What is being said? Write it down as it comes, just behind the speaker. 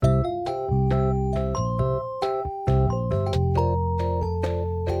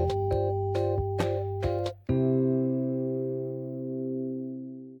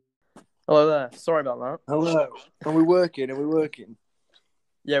Hello there. Sorry about that. Hello. Are we working? Yeah,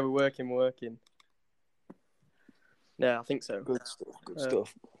 we're working. Yeah, I think so. Good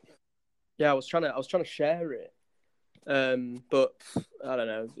stuff. Yeah, I was trying to share it, but I don't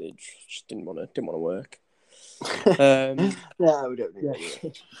know. It just didn't want to work. No, we don't need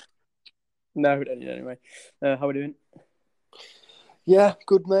it. No, we don't need it anyway. How are we doing? Yeah,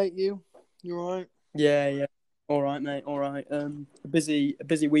 good mate. You all right? Yeah. All right, mate. All right. A busy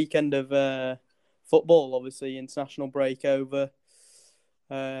weekend of football. Obviously, international break over.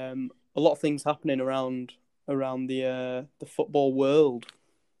 A lot of things happening around the football world.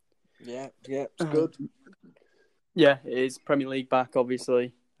 Yeah, it's good. Yeah, it is. Premier League back,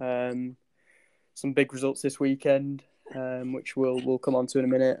 obviously. Some big results this weekend, which we'll come on to in a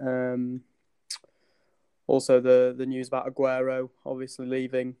minute. Also, the news about Aguero obviously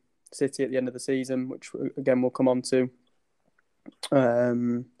leaving City at the end of the season, which again we'll come on to.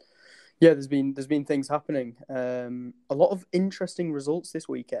 Yeah, there's been things happening. A lot of interesting results this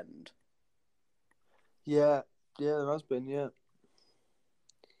weekend. Yeah, there has been. Yeah.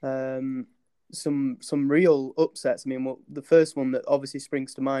 Some real upsets. I mean, the first one that obviously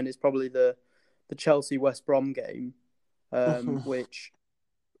springs to mind is probably the Chelsea West Brom game, which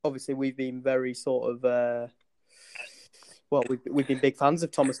obviously we've been very sort of we've been big fans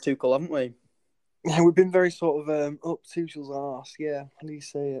of Thomas Tuchel, haven't we? Yeah, we've been very sort of up Tuchel's arse. Yeah, how do you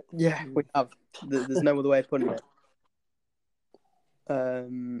say it? Yeah, we have. There's no other way of putting it.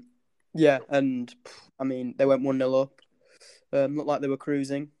 Yeah, and I mean they went 1-0 up. Looked like they were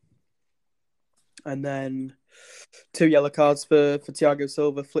cruising, and then 2 yellow cards for Thiago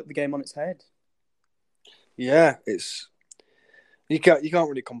Silva flipped the game on its head. Yeah, you can't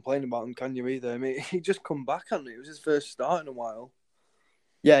really complain about him, can you? Either. I mean, he just come back, hadn't he? It was his first start in a while.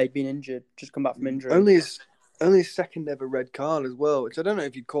 Yeah, he'd been injured, just come back from injury. Only his second ever red card as well, which I don't know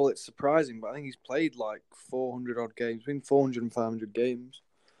if you'd call it surprising, but I think he's played like 400 odd games, between 400 and 500 games.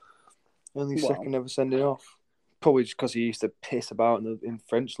 Only second ever sending off. Probably just because he used to piss about in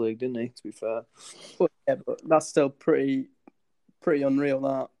French league, didn't he? To be fair. But that's still pretty unreal.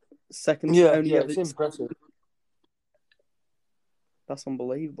 That second, it's impressive. That's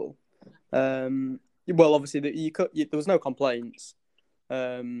unbelievable. Well, obviously there was no complaints.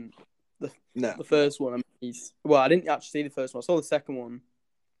 The first one, I didn't actually see the first one. I saw the second one,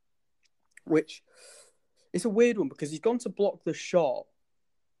 which is a weird one because he's gone to block the shot,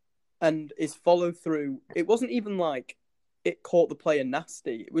 and his follow through. It wasn't even like it caught the player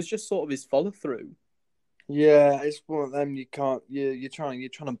nasty. It was just sort of his follow through. Yeah, it's one of them. You can't. You're trying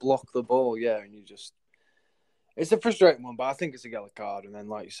to block the ball. Yeah, and you just. It's a frustrating one, but I think it's a yellow card. And then,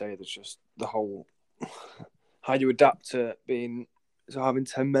 like you say, there's just the whole how you adapt to having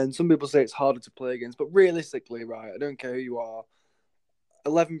 10 men. Some people say it's harder to play against, but realistically, right? I don't care who you are.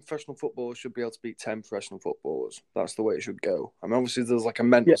 11 professional footballers should be able to beat 10 professional footballers. That's the way it should go. I mean, obviously, there's like a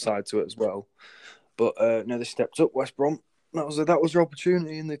mental side to it as well. But no, they stepped up. West Brom. That was their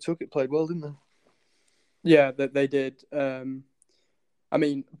opportunity, and they took it. Played well, didn't they? Yeah, they did. I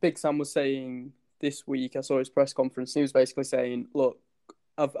mean, Big Sam was saying this week, I saw his press conference, he was basically saying, look,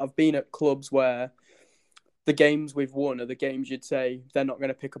 I've been at clubs where the games we've won are the games you'd say they're not going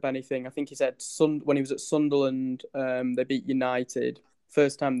to pick up anything. I think he said when he was at Sunderland, they beat United.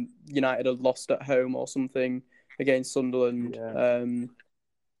 First time United had lost at home or something against Sunderland. Yeah.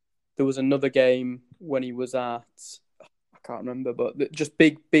 There was another game when he was at, I can't remember, but just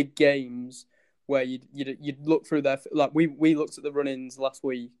big games where you'd look through their, like we looked at the run-ins last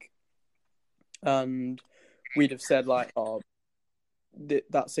week, and we'd have said like, oh,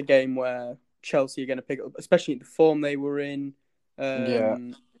 that's a game where Chelsea are going to pick up, especially the form they were in.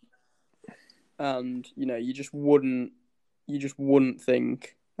 And you just wouldn't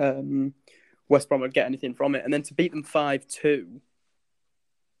think West Brom would get anything from it, and then to beat them 5-2.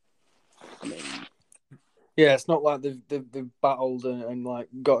 I mean, yeah, it's not like they've battled and like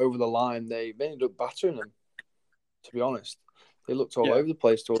got over the line. They ended up battering them. To be honest, they looked all over the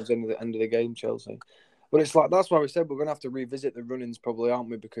place towards the end of the game, Chelsea. But it's like that's why we said we're going to have to revisit the run-ins, probably,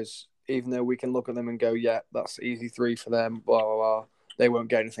 aren't we? Because even though we can look at them and go, yeah, that's easy 3 for them, blah blah blah, they won't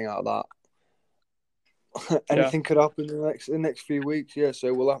get anything out of that. Anything could happen in the next few weeks. Yeah,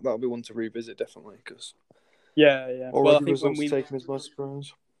 so that'll be one to revisit definitely because Well, I think when we taken us by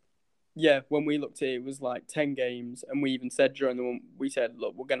surprise. Yeah, when we looked at it, it was like 10 games, and we even said during the one, we said,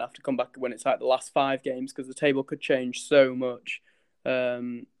 look, we're going to have to come back when it's like the last 5 games because the table could change so much,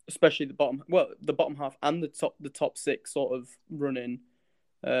 especially the bottom half and the top 6 sort of running.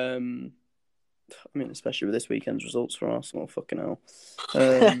 I mean, especially with this weekend's results for Arsenal, fucking hell.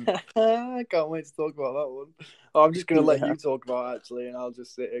 I can't wait to talk about that one. Oh, I'm just going to let Yeah. you talk about it, actually, and I'll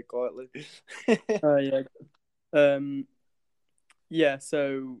just sit here quietly. Yeah. Yeah.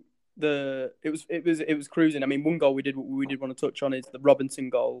 So it was cruising. I mean, one goal we did want to touch on is the Robinson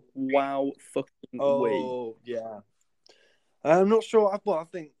goal. Wow, fucking we. Oh, yeah. I'm not sure. But I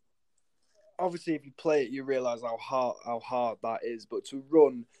think, obviously, if you play it, you realise how hard that is. But to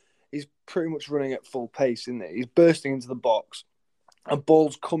run, he's pretty much running at full pace, isn't he? He's bursting into the box. And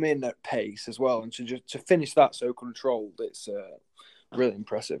balls come in at pace as well, and to finish that so controlled, it's really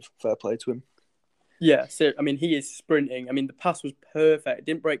impressive. Fair play to him. Yeah, so I mean, he is sprinting. I mean, the pass was perfect. It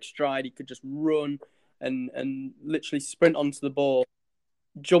didn't break stride. He could just run and literally sprint onto the ball,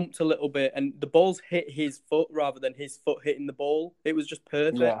 jumped a little bit, and the ball's hit his foot rather than his foot hitting the ball. It was just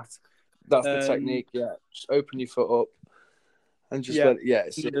Yeah, perfect. that's the technique. Yeah, just open your foot up and just Yeah, let it. Yeah,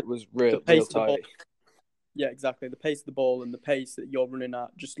 it was real pace of the ball. tidy. Yeah, exactly. The pace of the ball and the pace that you're running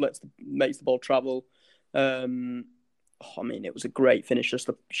at just makes the ball travel. I mean, it was a great finish. Just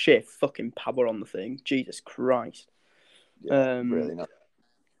the sheer fucking power on the thing. Jesus Christ. Yeah, really nice.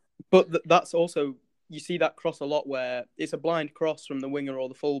 But that's also, you see that cross a lot where it's a blind cross from the winger or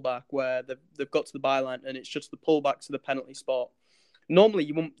the fullback where they've got to the byline and it's just the pullback to the penalty spot. Normally,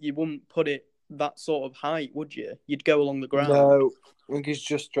 you wouldn't put it that sort of height, would you? You'd go along the ground. No, I think he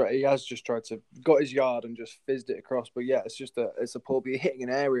has just tried to got his yard and just fizzed it across. But yeah, it's a pull. But you're hitting an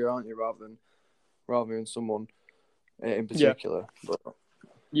area, aren't you, rather than someone in particular. Yeah. But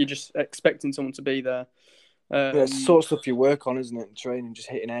You're just expecting someone to be there. yeah, it's the sort of stuff you work on, isn't it? In training, just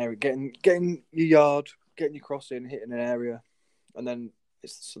hitting area, getting your yard, getting your cross in, hitting an area, and then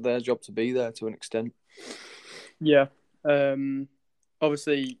it's their job to be there to an extent. Yeah.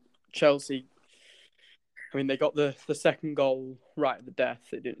 Obviously, Chelsea. I mean, they got the second goal right at the death.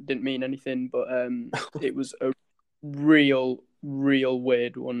 It didn't mean anything, but it was a real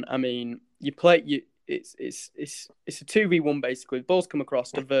weird one. I mean, it's a 2v1 basically. The ball's come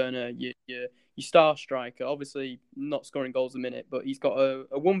across to Werner, your star striker. Obviously, not scoring goals a minute, but he's got a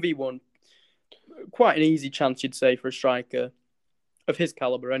 1v1, quite an easy chance, you'd say, for a striker of his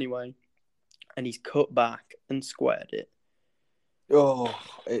caliber, anyway. And he's cut back and squared it. Oh,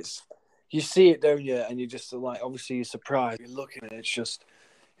 you see it, don't you? And you're just like, obviously, you're surprised. You're looking at it. It's just,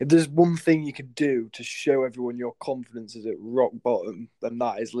 if there's one thing you could do to show everyone your confidence is at rock bottom, then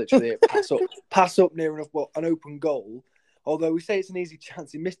that is literally it. Pass up near enough, an open goal. Although we say it's an easy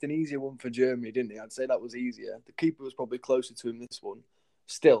chance, he missed an easier one for Germany, didn't he? I'd say that was easier. The keeper was probably closer to him this one.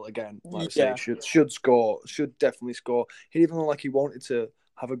 Still, again, like I say, should score, should definitely score. He didn't even look like he wanted to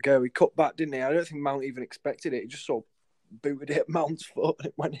have a go. He cut back, didn't he? I don't think Mount even expected it. He just sort of booted it at Mount's foot and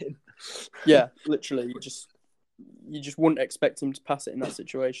it went in. Yeah, literally, you just wouldn't expect him to pass it in that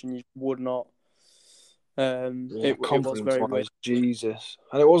situation. You would not. It was very weird. Jesus.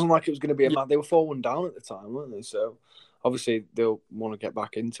 And it wasn't like it was going to be a man. They were 4-1 down at the time, weren't they? So obviously they'll want to get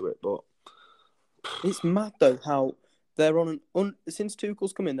back into it. But it's mad though how they're on since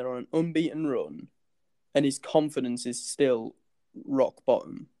Tuchel's come in, they're on an unbeaten run, and his confidence is still rock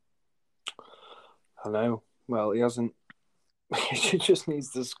bottom. I know. Well, he hasn't. He just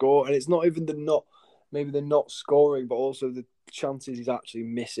needs to score, and it's not even maybe they're not scoring, but also the chances he's actually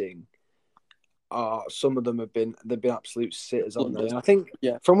missing. Some of them they've been absolute sitters, haven't they? And I think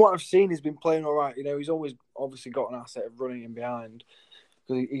from what I've seen, he's been playing all right. You know, he's always obviously got an asset of running in behind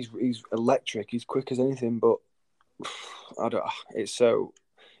because he's electric. He's quick as anything, but I don't. It's so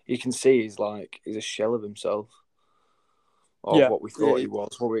you can see he's a shell of himself. Of what we thought he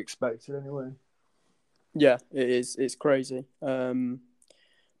was, what we expected anyway. Yeah, it is. It's crazy.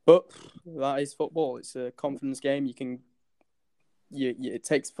 But that is football. It's a confidence game. It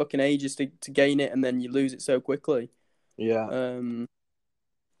takes fucking ages to gain it, and then you lose it so quickly. Yeah.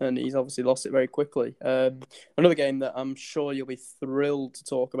 And he's obviously lost it very quickly. Another game that I'm sure you'll be thrilled to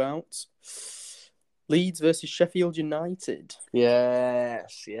talk about: Leeds versus Sheffield United.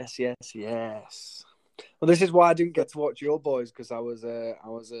 Yes. Well, this is why I didn't get to watch your boys because I was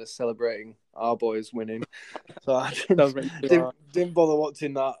celebrating our boys winning, so I didn't bother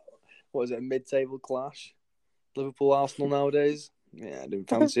watching that. What was it, a mid-table clash? Liverpool Arsenal nowadays. Yeah, I didn't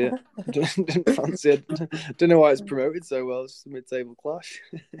fancy it. Didn't fancy it. Don't know why it's promoted so well. It's just a mid-table clash.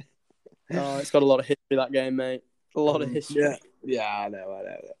 It's got a lot of history, that game, mate. A lot of history. Yeah, I know.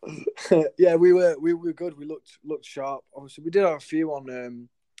 Yeah, we were good. We looked sharp. Obviously, we did have a few on.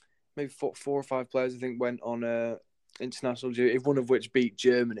 Maybe 4 or 5 players, I think, went on international duty. One of which beat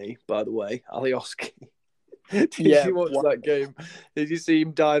Germany, by the way, Alioski. Did Yeah, you watch wow. that game? Did you see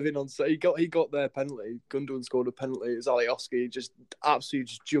him dive in on? He got their penalty. Gundogan scored a penalty. It was Alioski just absolutely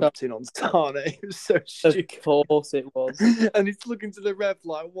just jumped in on Sane. It was so stupid. Of course it was. And he's looking to the ref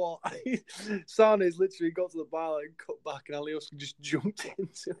like, what? Sane's literally got to the bar and cut back, and Alioski just jumped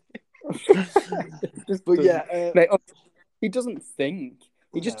into it. But yeah, mate, he doesn't think.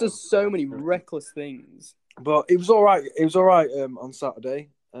 He just no, does so many reckless things. But it was all right. It was all right on Saturday.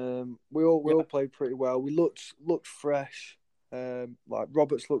 We all played pretty well. We looked fresh. Like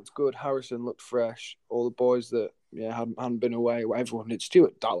Roberts looked good. Harrison looked fresh. All the boys that hadn't been away. Everyone did.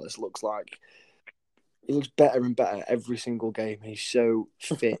 Stuart Dallas looks like he looks better and better every single game. He's so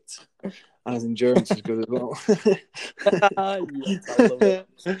fit, and his endurance is good as well. Yes, I love it.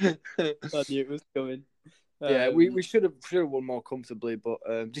 I knew it was coming. Yeah, we should have won more comfortably, but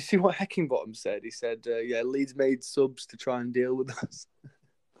do you see what Heckingbottom said? He said, Leeds made subs to try and deal with us.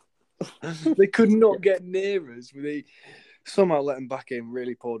 They could not get near us. They somehow let them back in,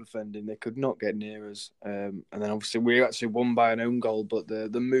 really poor defending. They could not get near us. And then obviously we actually won by an own goal, but the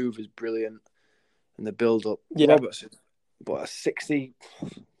move is brilliant and the build-up. Yeah. Robertson, but a 50,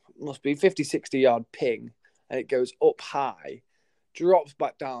 60-yard ping, and it goes up high. Drops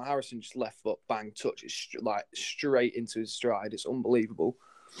back down. Harrison just left foot, bang, touch it straight into his stride. It's unbelievable.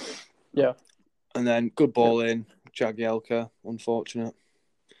 Yeah. And then good ball in. Jagielka, unfortunate.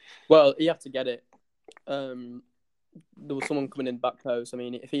 Well, he had to get it. There was someone coming in back post. I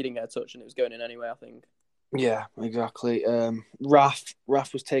mean, if he didn't get a touch, and it was going in anyway, I think. Yeah, exactly. Raf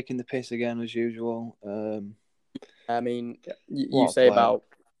was taking the piss again as usual. I mean, you say about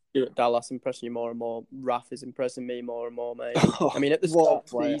Dallas impressing you more and more. Raf is impressing me more and more, mate. I mean, at the start of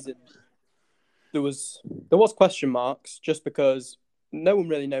the season, there was question marks just because no one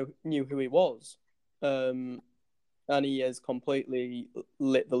really knew who he was, and he has completely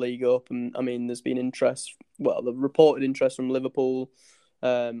lit the league up. And I mean, there's been interest. Well, the reported interest from Liverpool.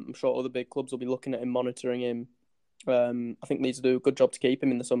 I'm sure other big clubs will be looking at him, monitoring him. I think Leeds will do a good job to keep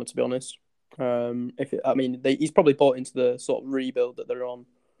him in the summer, to be honest. He's probably bought into the sort of rebuild that they're on.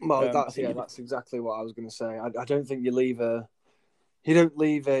 Well, that's exactly what I was going to say. I don't think you don't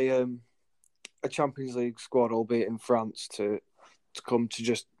leave a Champions League squad, albeit in France, to come to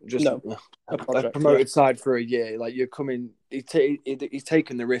just a promoted side for a year. Like you're coming, he's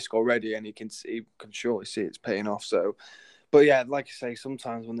taken the risk already, and he can surely see it's paying off. So, but yeah, like you say,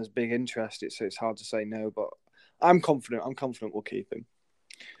 sometimes when there's big interest, it's hard to say no. But I'm confident we'll keep him.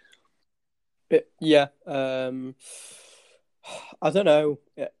 Yeah. I don't know.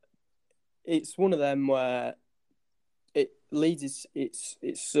 It's one of them where Leeds it's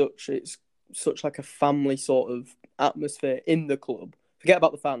such like a family sort of atmosphere in the club. Forget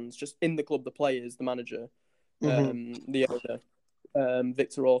about the fans, just in the club, the players, the manager, the owner,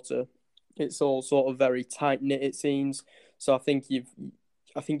 Victor Orta. It's all sort of very tight knit, it seems. So I think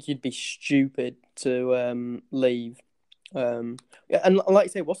you'd be stupid to leave. And like you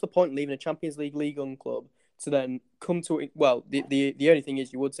say, what's the point leaving a Champions League on club to then come to the only thing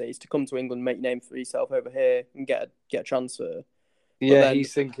is you would say is to come to England, make name for yourself over here, and get a transfer. Yeah, then,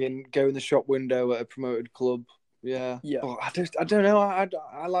 he's thinking go in the shop window at a promoted club. Yeah. But I don't know.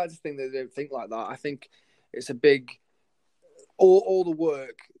 I like to think that they don't think like that. I think it's a big. All the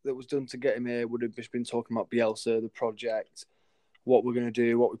work that was done to get him here would have just been talking about Bielsa, the project, what we're going to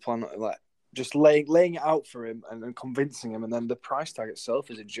do, what we plan, like just laying it out for him and convincing him, and then the price tag itself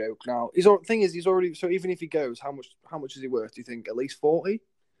is a joke. Now, he's already. So even if he goes, how much is he worth? Do you think at least 40?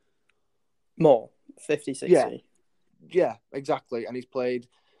 More, 50, 60. Yeah, exactly. And he's played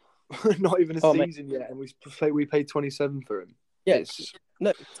not even a season yet, and we paid 27 for him. Yeah,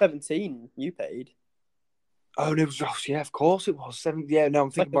 no, 17 you paid. Oh no! Yeah, of course it was 7. Yeah, no,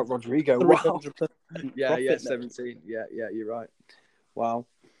 I'm thinking about Rodrigo. Wow. Yeah, 17. Yeah, you're right. Wow.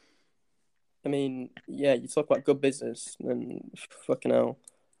 I mean, yeah, you talk about good business and fucking hell,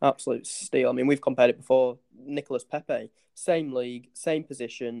 absolute steal. I mean, we've compared it before. Nicolas Pepe, same league, same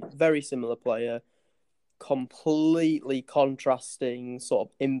position, very similar player, completely contrasting sort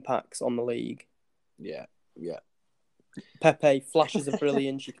of impacts on the league. Yeah. Pepe flashes of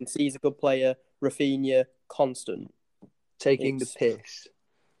brilliance. You can see he's a good player. Rafinha, constant. Taking the piss.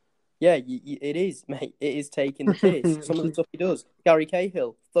 Yeah, it is, mate. It is taking the piss. Some of the stuff he does. Gary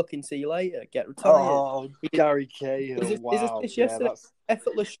Cahill, fucking see you later. Get retired. Oh, Gary Cahill, wow. It's yesterday. That's...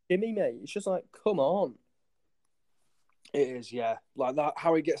 effortless shimmy, mate. It's just like, come on. It is, yeah. Like that,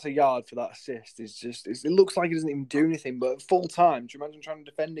 how he gets a yard for that assist is just... it looks like he doesn't even do anything, but full time, do you imagine trying to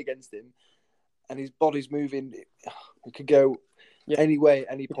defend against him? And his body's moving. It could go any way,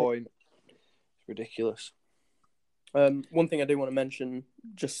 any point. It's ridiculous. One thing I do want to mention,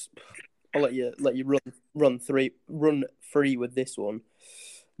 just I'll let you run free with this one.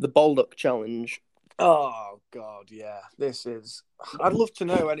 The Baldock challenge. Oh God, yeah. This is. I'd love to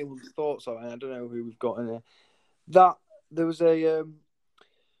know anyone's thoughts on it. I don't know who we've got in here. That there was a.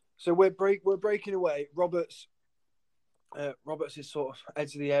 So we're breaking away. Roberts is sort of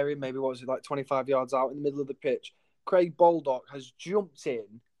edge of the area. Maybe what was it, like 25 yards out in the middle of the pitch. Craig Baldock has jumped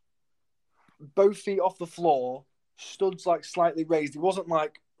in, both feet off the floor, studs like slightly raised. He wasn't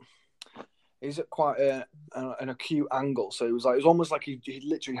like. He's at quite an acute angle, so it was almost like he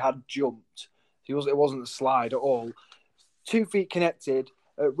literally had jumped. It wasn't a slide at all. 2 feet connected.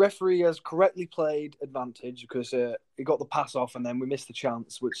 Referee has correctly played advantage because he got the pass off and then we missed the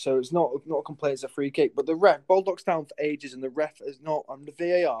chance. So it's not a complaint, it's a free kick. But the ref, Baldock's down for ages, and the ref is not on the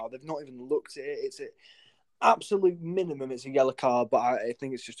VAR. They've not even looked at it. It's an absolute minimum. It's a yellow card, but I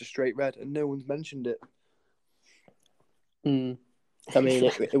think it's just a straight red, and no one's mentioned it. I mean,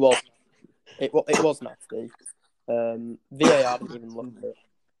 it was nasty. VAR didn't even look at it,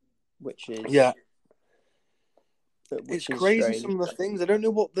 which is it's crazy. Strange. Some of the things I don't know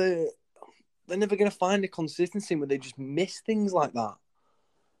what they're never going to find a consistency when they just miss things like that.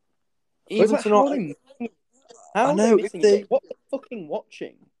 Even to not, how I know if they what they're fucking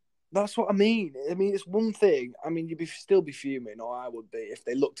watching. That's what I mean. I mean, it's one thing. I mean, you'd still be fuming, or I would be, if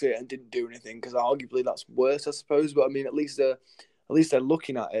they looked at it and didn't do anything, because arguably that's worse, I suppose. But I mean, at least they're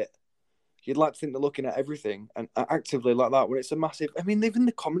looking at it. You'd like to think they're looking at everything and actively like that when it's a massive. I mean, even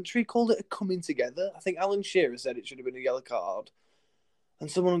the commentary called it a coming together. I think Alan Shearer said it should have been a yellow card, and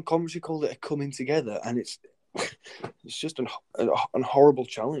someone on commentary called it a coming together, and it's just an horrible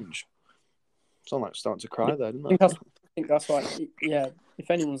challenge. I'm like starting to cry there, didn't I think that's why. Yeah, if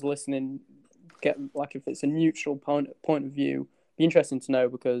anyone's listening, get like if it's a neutral point of view, be interesting to know,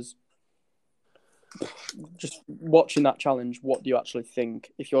 because just watching that challenge, what do you actually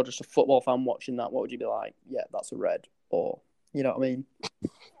think? If you're just a football fan watching that, what would you be like? Yeah, that's a red, or you know what I mean?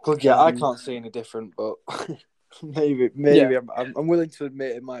 Yeah, I can't see any different, but maybe yeah. I'm willing to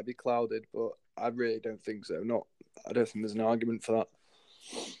admit it might be clouded, but I really don't think so. I don't think there's an argument for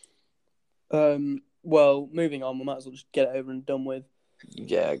that. Well, moving on, we might as well just get it over and done with.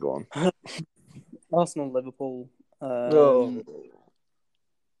 Yeah, go on. Arsenal, Liverpool.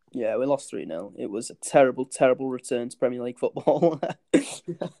 Yeah, we lost 3-0. It was a terrible, terrible return to Premier League football. Get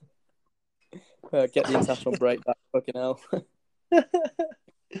the international break back, fucking hell. The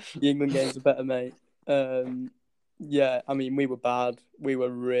England games are better, mate. Yeah, I mean, we were bad. We were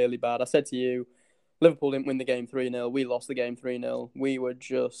really bad. I said to you, Liverpool didn't win the game 3-0. We lost the game 3-0. We were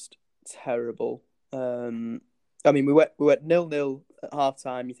just terrible. I mean, we went 0-0 at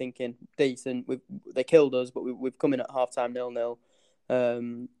half-time. You're thinking, decent. They killed us, but we've come in at half-time 0-0.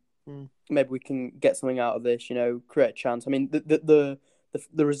 Maybe we can get something out of this, create a chance. I mean, the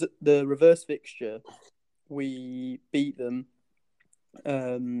reverse fixture, we beat them,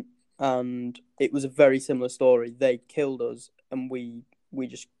 and it was a very similar story. They killed us, and we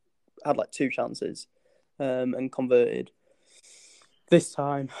just had like 2 chances, and converted. This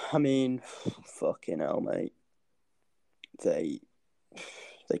time, I mean, fucking hell, mate. They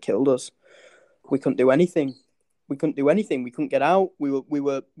killed us. We couldn't do anything. We couldn't get out. We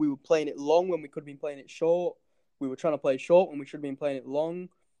were playing it long when we could have been playing it short. We were trying to play short when we should have been playing it long.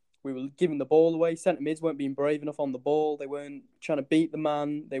 We were giving the ball away. Centre mids weren't being brave enough on the ball. They weren't trying to beat the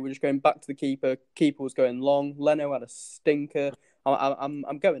man. They were just going back to the keeper. Keeper was going long. Leno had a stinker.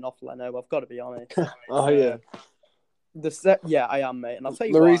 I'm going off Leno. I've got to be honest. Oh yeah. Yeah, I am, mate. And I'll tell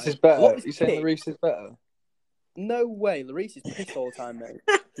you Lloris is better. You saying Lloris is better? No way. Lloris is pissed all the time, mate.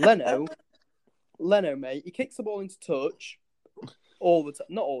 Leno, mate, he kicks the ball into touch all the time.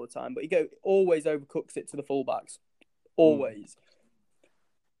 Not all the time, but he always overcooks it to the fullbacks. Always.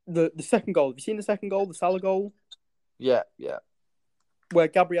 The second goal. Have you seen the second goal? The Salah goal? Yeah. Where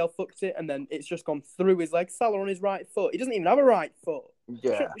Gabriel fucked it and then it's just gone through his leg. Salah on his right foot. He doesn't even have a right foot.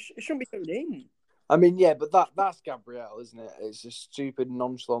 Yeah. It shouldn't be going in. I mean, yeah, but that's Gabriel, isn't it? It's a stupid,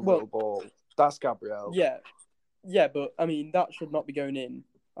 nonchalant little ball. That's Gabriel. Yeah, but I mean, that should not be going in.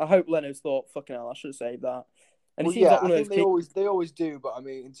 I hope Leno's thought, fucking hell, I should have saved that. And it seems like one of those they always do, but I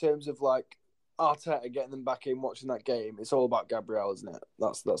mean, in terms of like Arteta getting them back in, watching that game, it's all about Gabriel, isn't it?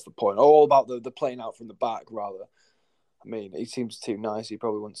 That's the point. All about the playing out from the back, rather. I mean, he seems too nice. He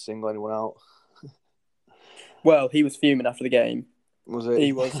probably wouldn't single anyone out. Well, he was fuming after the game. Was it?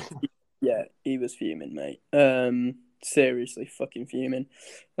 He was. Yeah, he was fuming, mate. Seriously, fucking fuming.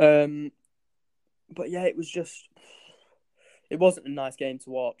 But yeah, it was just. It wasn't a nice game to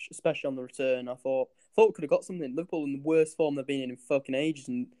watch, especially on the return. I thought we could have got something. Liverpool in the worst form they've been in fucking ages,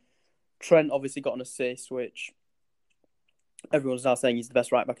 and Trent obviously got an assist, which Everyone's now saying he's the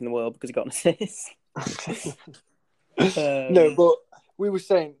best right back in the world because he got an assist. No, but we were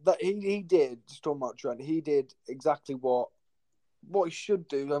saying that he did, just talking about Trent, he did exactly what he should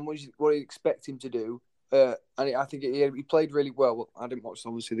do and what you expect him to do. And I think he played really well. I didn't watch,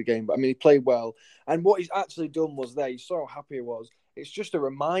 obviously, the game, but I mean, he played well. And what he's actually done was you saw how happy he was. It's just a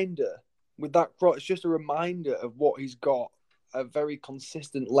reminder with that cross. It's just a reminder of what he's got, a very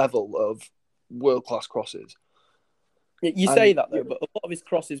consistent level of world-class crosses. You say that, though, but a lot of his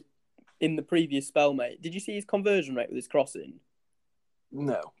crosses in the previous spell, mate, did you see his conversion rate with his crossing?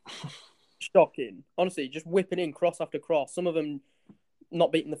 No. Shocking. Honestly, just whipping in cross after cross. Some of them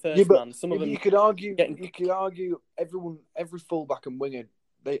not beating the first man. Some of them you could argue every fullback and winger,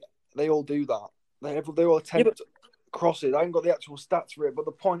 they all do that. They all attempt crosses. I haven't got the actual stats for it, but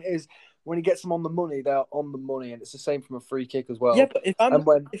the point is, when he gets them on the money, they're on the money, and it's the same from a free kick as well. Yeah, but if I'm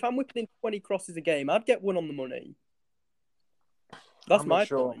whipping in 20 crosses a game, I'd get one on the money. That's my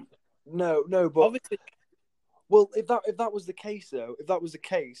point. No, but obviously, well, if that was the case, though,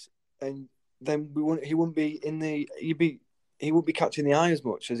 and then he wouldn't be catching the eye as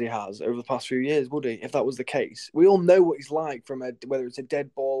much as he has over the past few years, would he? If that was the case, we all know what he's like from whether it's a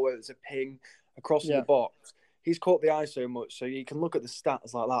dead ball, whether it's a ping across the box. He's caught the eye so much, so you can look at the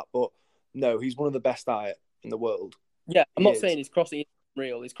stats like that. But no, he's one of the best at it in the world. Yeah, I'm not saying his crossing is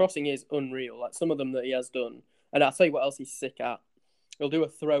unreal. His crossing is unreal. Like some of them that he has done, and I'll tell you what else he's sick at. He'll do a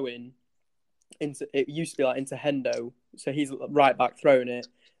throw in. It used to be like into Hendo, so he's right back throwing it,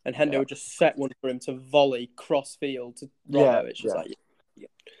 and Hendo would just set one for him to volley cross field to Robbo. It's just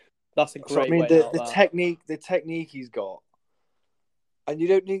that's a great way. The technique he's got, and you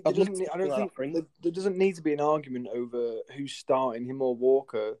don't need. There doesn't need to be an argument over who's starting, him or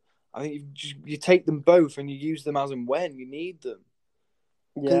Walker. I think you take them both and you use them as and when you need them.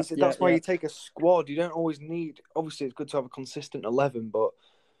 That's why you take a squad. You don't always need. Obviously, it's good to have a consistent 11, but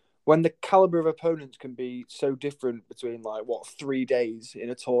when the caliber of opponents can be so different between 3 days in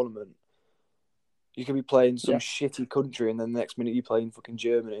a tournament, you could be playing some shitty country and then the next minute you're playing fucking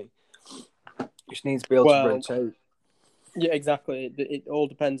Germany. You just need to be able to rotate. Yeah, exactly. It all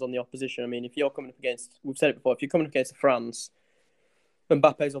depends on the opposition. I mean, if you're coming up against, we've said it before, if you're coming up against France,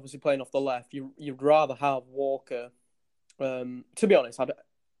 Mbappe's obviously playing off the left. You'd rather have Walker. To be honest,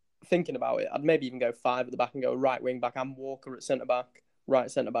 thinking about it, I'd maybe even go 5 at the back and go right wing back and Walker at centre back.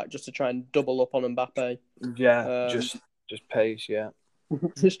 Right centre back, just to try and double up on Mbappe. Yeah, just pace. Yeah,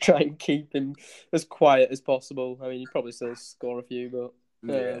 just try and keep him as quiet as possible. I mean, he'd probably still score a few, but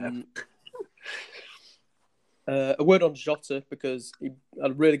a word on Jota, because he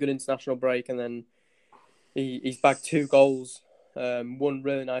had a really good international break, and then he's bagged 2 goals. One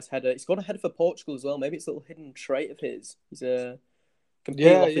really nice header. He's got a header for Portugal as well. Maybe it's a little hidden trait of his. He's can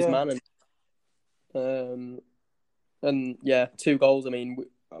peel off his man and 2 goals. I mean,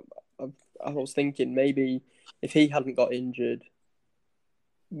 I was thinking maybe if he hadn't got injured,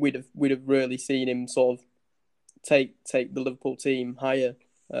 we'd have really seen him sort of take the Liverpool team higher.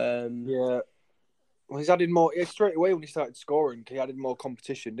 Well, he's added more straight away when he started scoring. He added more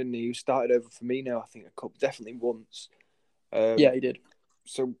competition, didn't he? He started over Firmino, I think, definitely once. He did.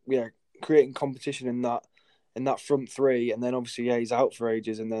 So creating competition in that front three, and then obviously he's out for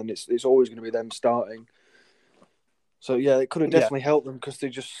ages, and then it's always going to be them starting. So it could have definitely helped them because they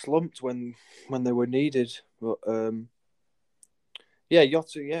just slumped when they were needed. But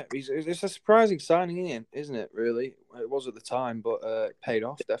Jota, it's a surprising signing, isn't it? Really, it was at the time, but it paid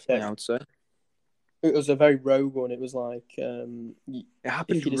off definitely. I would say it was a very rogue one. It was like it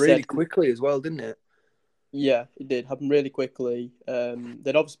happened really quickly as well, didn't it? Yeah, it did happen really quickly.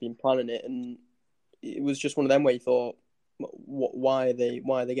 They'd obviously been planning it, and it was just one of them where you thought, why are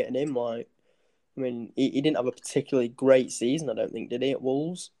they getting him? Like, I mean, he didn't have a particularly great season, I don't think, did he, at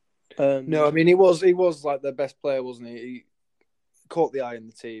Wolves? No, I mean, he was like their best player, wasn't he? He caught the eye in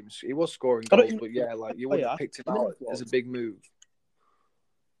the teams. He was scoring goals, but you wouldn't have picked him out as a big move.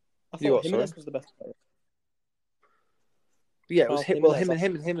 I thought Jimenez was the best player. Yeah, it was him. Well, him and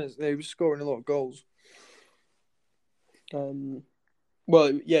Jimenez, he was scoring a lot of goals. It's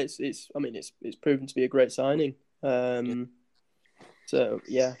proven to be a great signing. So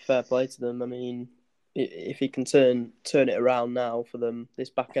fair play to them. I mean, if he can turn it around now for them this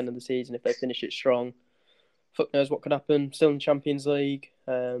back end of the season, if they finish it strong, fuck knows what could happen. Still in the Champions League.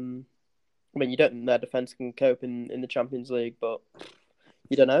 I mean, you don't think their defence can cope in the Champions League, but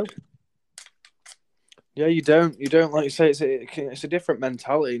you don't know. Yeah, you don't. Like you say, it's a different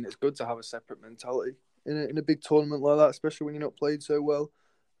mentality, and it's good to have a separate mentality in a big tournament like that, especially when you're not played so well.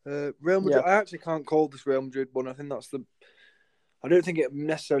 Real Madrid. I actually can't call this Real Madrid one. I think that's I don't think it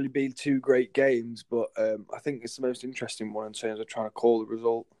necessarily be two great games, but I think it's the most interesting one in terms of trying to call the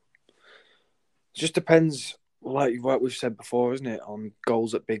result. It just depends, like we've said before, isn't it, on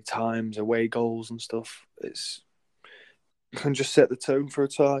goals at big times, away goals and stuff. It can just set the tone for a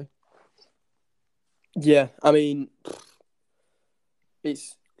tie. Yeah, I mean, it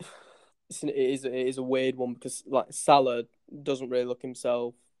is a weird one because like Salah doesn't really look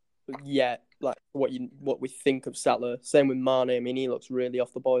himself yet. Like what we think of Salah. Same with Mane. I mean, he looks really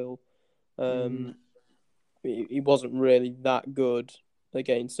off the boil. He wasn't really that good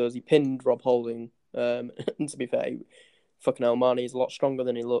against us. He pinned Rob Holding. And to be fair, fucking hell, Mane is a lot stronger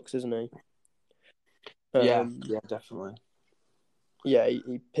than he looks, isn't he? Yeah, definitely. Yeah,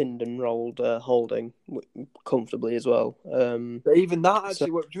 he pinned and rolled Holding comfortably as well. But even that,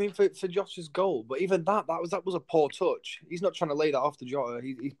 actually, what do you mean for Josh's goal? But even that was a poor touch. He's not trying to lay that off to Jota.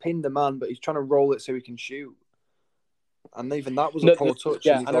 He's pinned the man, but he's trying to roll it so he can shoot. And even that was a poor touch.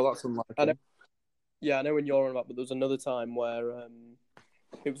 Yeah, and you thought that's unlikely. I know when you're on about, but there was another time where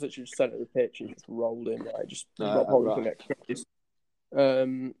it was literally just centre of the pitch and just rolled in, right? Just Rob Holding couldn't get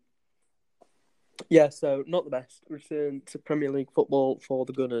crazy. Yeah, so not the best. Return to Premier League football for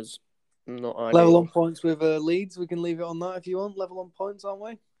the Gunners. Not ideal. Level on points with Leeds. We can leave it on that if you want. Level on points, aren't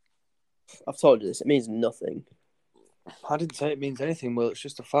we? I've told you this. It means nothing. I didn't say it means anything. Well, it's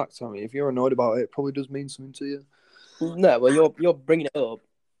just a fact, Tommy. If you're annoyed about it, it probably does mean something to you. No, well, you're bringing it up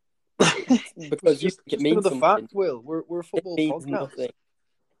because it's it means another something. fact, Will. We're a football podcast. Nothing.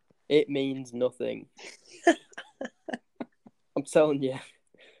 It means nothing. I'm telling you.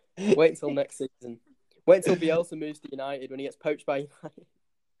 Wait until next season. Wait until Bielsa moves to United when he gets poached by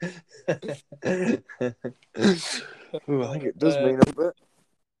United. Ooh, I think it does mean a bit.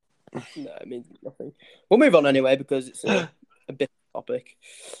 No, it means nothing. We'll move on anyway because it's a bit topic.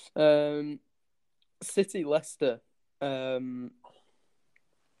 City Leicester.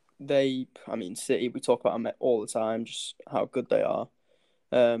 City, we talk about them all the time, just how good they are.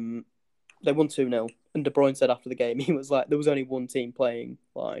 They won 2-0. And De Bruyne said after the game, he was like, there was only one team playing.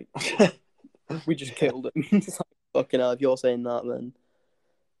 Like, we just killed them. It's like, fucking hell, if you're saying that,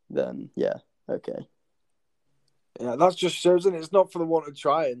 then yeah, okay. Yeah, that just shows, and it's not for the want of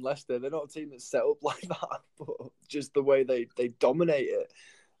trying. Leicester, they're not a team that's set up like that, but just the way they dominate it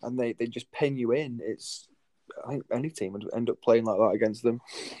and they just pin you in. I think any team would end up playing like that against them.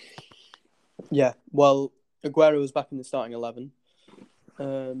 Yeah, well, Aguero was back in the starting 11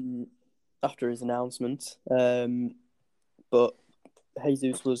 after his announcement, but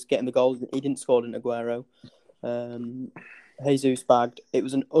Jesus was getting the goal. He didn't score in Aguero. Jesus bagged. It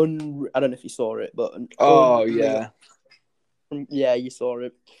was I don't know if you saw it, but yeah, you saw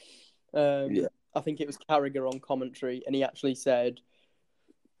it. Yeah. I think it was Carragher on commentary, and he actually said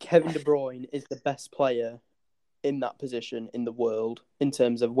Kevin De Bruyne is the best player in that position in the world in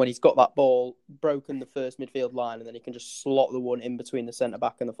terms of when he's got that ball, broken the first midfield line, and then he can just slot the one in between the centre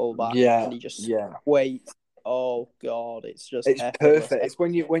back and the full back. Yeah, and he just waits. Oh God, it's perfect. It's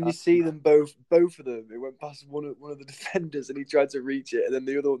when you see them both of them. It went past one of the defenders, and he tried to reach it, and then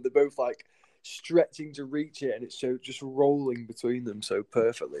the other one. They're both like stretching to reach it, and it's just rolling between them so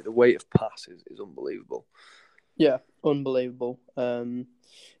perfectly. The weight of pass is unbelievable. Yeah, unbelievable. Did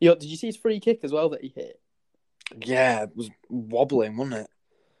you see his free kick as well that he hit? Yeah, it was wobbling, wasn't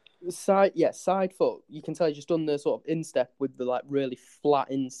it? Side foot. You can tell he's just done the sort of instep with the like really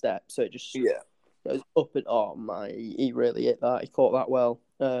flat instep, so it just goes up and he really hit that. He caught that well.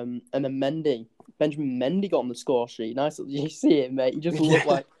 And then Benjamin Mendy got on the score sheet. Nice. Did you see it, mate? He just looked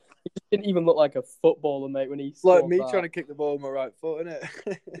like he didn't even look like a footballer, mate. When he like me that. trying to kick the ball with my right foot,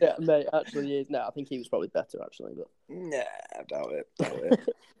 innit? Yeah, mate. Actually, he is. No, I think he was probably better actually, but nah, I doubt it.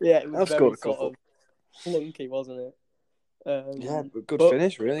 Yeah, it was I've very scored a sort couple. of flunky, wasn't it? But good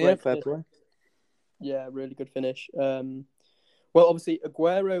finish, really. Yeah, fair play. Yeah, really good finish. Well, obviously,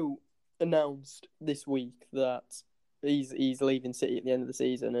 Aguero announced this week that he's leaving City at the end of the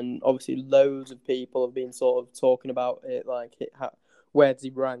season, and obviously, loads of people have been sort of talking about it, like where does he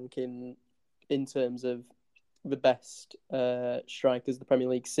rank in terms of the best strikers the Premier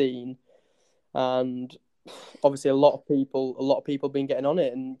League seen, and obviously, a lot of people have been getting on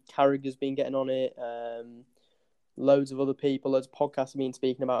it, and Carragher's been getting on it. Loads of other people, loads of podcasts have been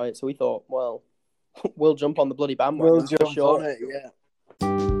speaking about it. So we thought, well, we'll jump on the bloody bandwagon. We'll jump on it, yeah.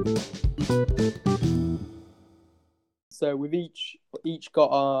 So we've each got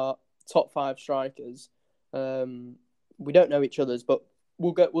our top 5 strikers. We don't know each other's, but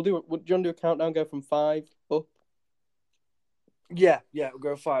do you want to do a countdown? Go from 5 up. Yeah, we'll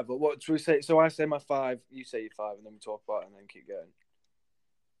go 5. But what should we say? So I say my 5, you say your 5, and then we talk about it, and then keep going.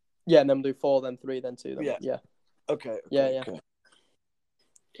 Yeah, and then we'll do 4, then 3, then 2. Then yeah. Okay. Yeah.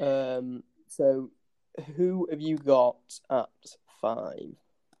 So who have you got at 5?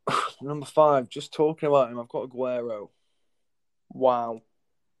 Number 5, just talking about him, I've got Aguero. Wow.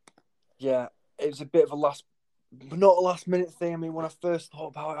 Yeah, it was a bit of not a last minute thing. I mean, when I first thought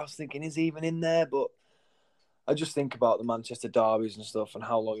about it, I was thinking, is he even in there? But I just think about the Manchester derbies and stuff and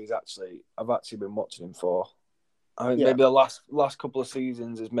how long I've actually been watching him for. I mean, Yeah. maybe the last couple of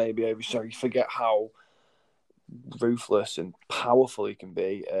seasons is maybe overshadowed. You forget how ruthless and powerful he can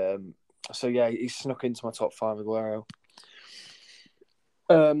be. So yeah, he's snuck into my top 5, Aguero.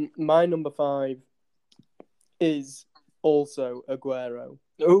 My number 5 is also Aguero.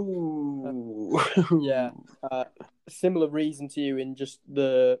 Ooh. Yeah. Similar reason to you in just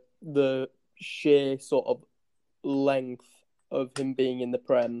the sheer sort of length of him being in the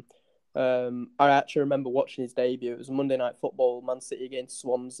Prem. I actually remember watching his debut. It was Monday Night Football, Man City against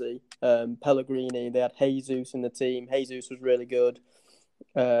Swansea. Pellegrini, they had Jesus in the team. Jesus was really good.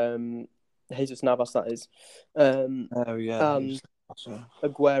 Jesus Navas, that is. Oh yeah. And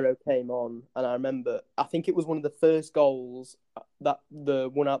Aguero came on, and I remember, I think it was one of the first goals, that the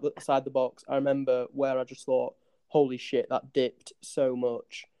one outside the box. I remember where I just thought, holy shit, that dipped so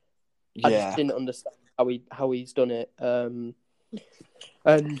much. Yeah. I just didn't understand how he's done it.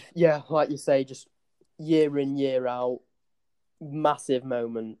 And yeah, like you say, just year in, year out, massive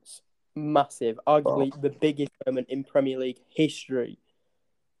moments. Massive. Arguably the biggest moment in Premier League history.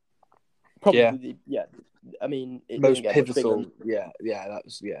 Probably, yeah. I mean, it most doesn't get pivotal. much bigger.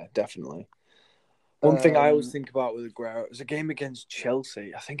 Yeah, definitely. One thing I always think about with Aguero, it was a game against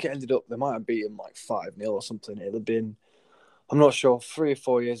Chelsea. I think it ended up, they might have beaten like 5-0 or something. It'll have been, I'm not sure, 3 or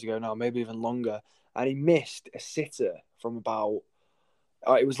 4 years ago now, maybe even longer. And he missed a sitter from about,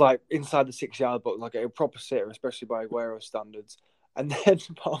 it was like inside the 6-yard box, like a proper sitter, especially by Aguero standards. And then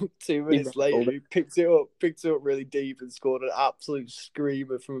about 2 minutes later, he picked it up really deep and scored an absolute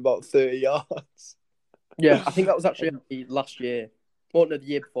screamer from about 30 yards. Yeah, I think that was actually last year. Or no, the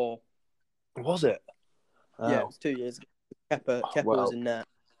year before. Was it? Oh. Yeah, it was 2 years ago. Kepa was in there.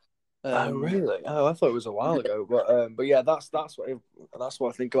 Oh really? Oh, I thought it was a while ago. But yeah, that's what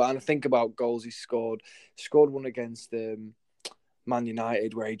I think about. And I think about goals he scored. He scored one against Man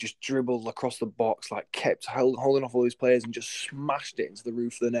United where he just dribbled across the box, like kept holding off all his players and just smashed it into the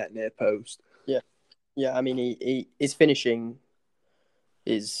roof of the net near post. Yeah. I mean, his finishing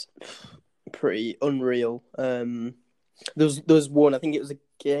is pretty unreal. There was one, I think it was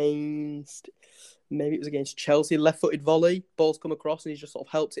against Chelsea, left-footed volley, ball's come across and he's just sort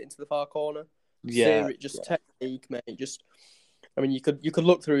of helped it into the far corner. Yeah, technique, mate. I mean, you could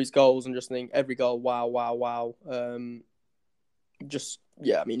look through his goals and just think every goal, wow. I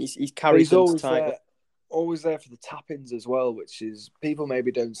mean, he's carried. He's always there for the tap-ins as well, which is, people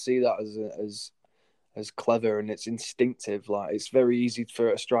maybe don't see that as clever, and it's instinctive. Like, it's very easy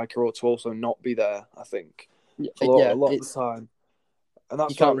for a striker to also not be there, I think, a lot of the time. And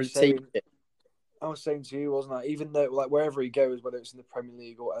that's what I was saying to you, wasn't I? Even though, like, wherever he goes, whether it's in the Premier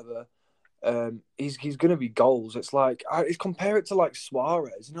League or whatever, he's going to be goals. It's like, I compare it to like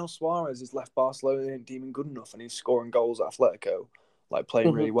Suarez. You know, Suarez has left Barcelona and ain't even good enough, and he's scoring goals at Atletico, like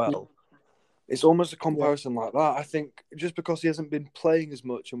playing really well. It's almost a comparison like that. I think just because he hasn't been playing as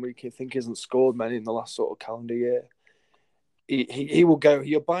much and we think he hasn't scored many in the last sort of calendar year, he will go.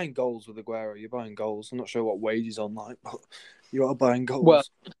 You're buying goals with Aguero. You're buying goals. I'm not sure what wage he's on, like, but you are buying goals. Well,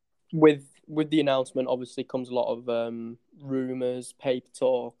 with the announcement, obviously comes a lot of rumours, paper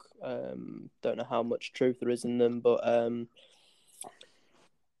talk. Don't know how much truth there is in them, but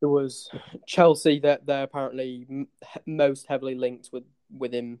there was Chelsea that they're apparently most heavily linked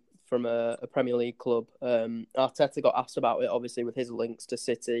with him from a Premier League club. Arteta got asked about it, obviously, with his links to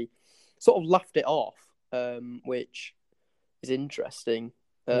City. Sort of laughed it off, which is interesting.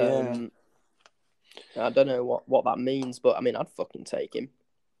 I don't know what that means, but I mean, I'd fucking take him.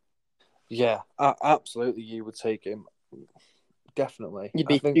 Yeah, absolutely, you would take him. Definitely. You'd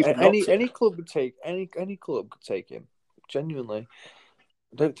be, I think any club would take any club could take him. Genuinely.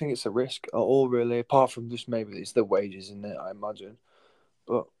 I don't think it's a risk at all, really, apart from just maybe it's the wages, isn't it, I imagine.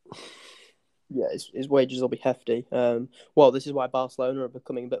 But yeah, his wages will be hefty. Well, this is why Barcelona are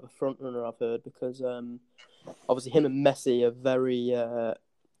becoming a bit of a front runner, I've heard, because obviously him and Messi are very,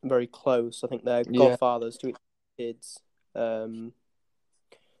 very close. I think they're godfathers to each kids.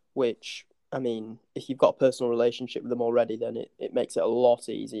 Which, I mean, if you've got a personal relationship with them already, then it makes it a lot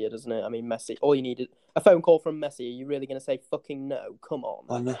easier, doesn't it? I mean, Messi, all you need is a phone call from Messi. Are you really going to say fucking no? Come on.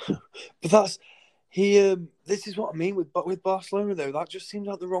 I know. But this is what I mean with Barcelona, though. That just seems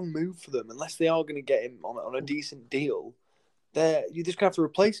like the wrong move for them. Unless they are going to get him on a decent deal, you're just going to have to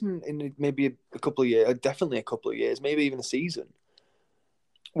replace him in maybe a couple of years, definitely a couple of years, maybe even a season.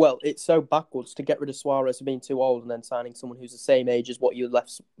 Well, it's so backwards to get rid of Suarez for being too old and then signing someone who's the same age as what you I got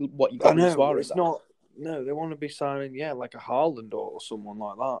rid of know Suarez it's at. not. No, they want to be signing, like a Haaland or someone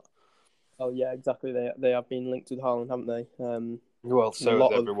like that. Oh yeah, exactly. They have been linked with Haaland, haven't they? Well, And a so is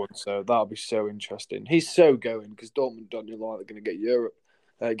lot of everyone. So that'll be so interesting. He's so going because Dortmund don't look like they're going to get Europe,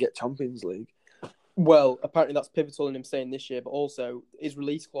 get Champions League. well, apparently that's pivotal in him staying this year, but also his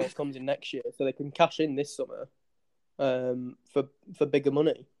release clause comes in next year, so they can cash in this summer for bigger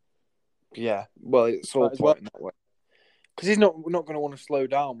money. Yeah, well, it's all Might as well. pointing that way because he's not going to want to slow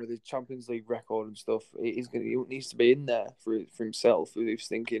down with his Champions League record and stuff. He needs to be in there for himself. He's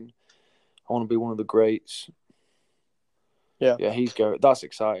thinking, I want to be one of the greats. Yeah. Yeah, he's going. That's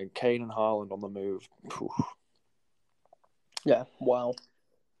exciting. Kane and Haaland on the move. Whew. Yeah. Wow.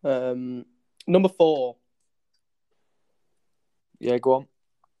 Number 4. Yeah, go on.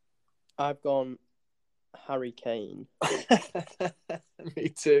 I've gone Harry Kane. Me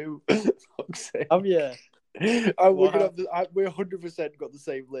too. Fuck's sake. Oh yeah. We're Wow. 100% got the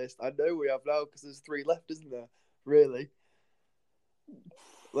same list. I know we have now because there's 3 left, isn't there? Really?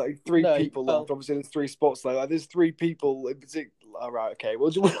 Like 3 No. people Well, left. Obviously, there's 3 spots there. Like, there's 3 people in particular. All right, okay.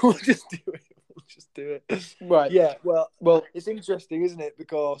 We'll just do it. We'll just do it. right. Yeah. Well, Well, it's interesting, isn't it?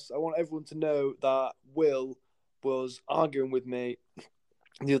 Because I want everyone to know that Will was arguing with me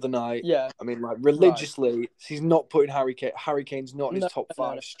the other night. yeah. I mean, like Right. religiously, he's not putting Harry Kane. Harry Kane's not in his No, top no,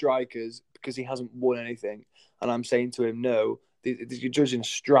 5 no. strikers because he hasn't won anything. And I'm saying to him, no, you're judging a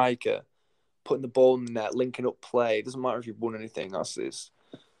striker, putting the ball in the net, linking up play. It doesn't matter if you've won anything. That's this.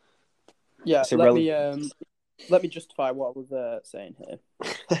 Yeah. It's irrelevant. Let me justify what I was saying here.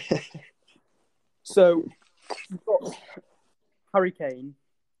 So you've got Harry Kane,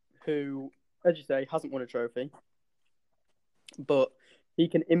 who, as you say, hasn't won a trophy, but he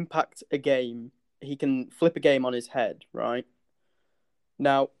can impact a game. He can flip a game on his head, right?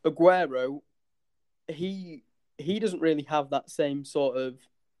 Now, Aguero, he doesn't really have that same sort of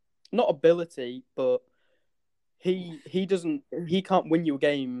not ability, but he can't win you a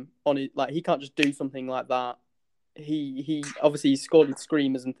game on it. Like he can't just do something like that. He obviously scored with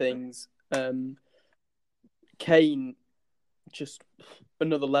screamers and things. Kane just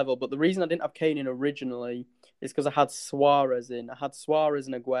another level. But the reason I didn't have Kane in originally is because I had Suarez in. I had Suarez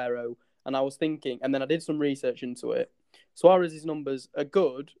and Aguero, and I was thinking, and then I did some research into it. Suarez's numbers are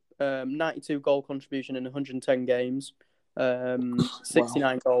good. 92 goal contribution in 110 games,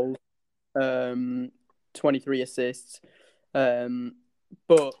 69 goals, 23 assists.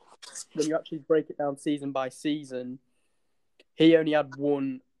 But when you actually break it down season by season, he only had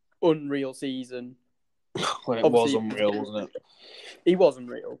one unreal season. When it Obviously, was unreal, wasn't it? he was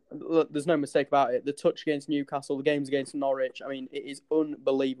unreal. Look, there's no mistake about it. The touch against Newcastle, the games against Norwich, I mean, it is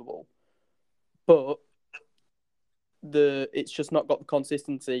unbelievable. But it's just not got the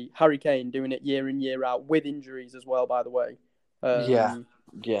consistency. Harry Kane doing it year in, year out, with injuries as well, by the way. Yeah.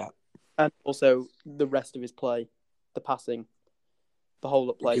 And also the rest of his play, the passing, the whole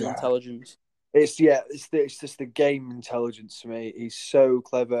up play, the Yeah. intelligence. It's just the game intelligence to me. He's so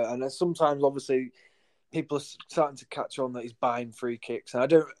clever, and sometimes obviously people are starting to catch on that he's buying free kicks, and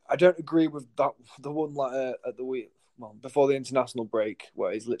I don't agree with that. The one like at the week, well, before the international break,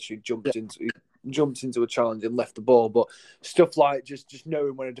 where he's literally jumped into a challenge and left the ball, but stuff like just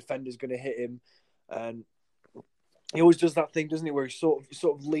knowing when a defender's going to hit him, and he always does that thing, doesn't he, where he sort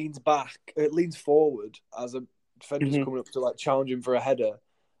of leans forward as a defender's coming up to like challenge him for a header,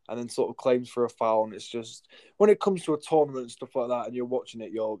 and then sort of claims for a foul. And it's just when it comes to a tournament and stuff like that, and you're watching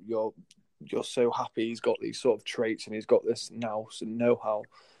it, you're so happy he's got these sort of traits and he's got this nous and know-how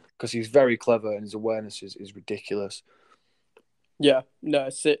because he's very clever and his awareness is ridiculous. Yeah, no,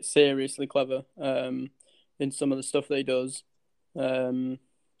 seriously clever in some of the stuff that he does.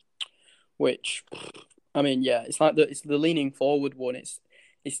 Which, I mean, yeah, it's like it's the leaning forward one.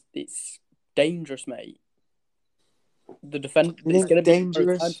 It's dangerous, mate. The defender, it's going to be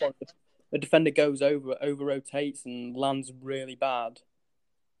dangerous. the defender goes over rotates and lands really bad,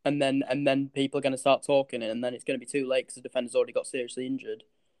 and then people are going to start talking, and then it's going to be too late because the defender's already got seriously injured.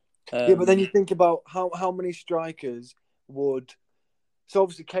 Yeah, but then you think about how many strikers would. So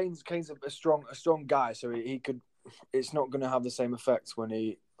obviously Kane's a strong guy, so he could. It's not going to have the same effect when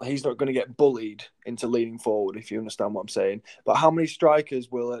he's not going to get bullied into leaning forward, if you understand what I'm saying. But how many strikers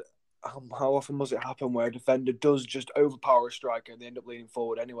will it? How often must it happen where a defender does just overpower a striker and they end up leaning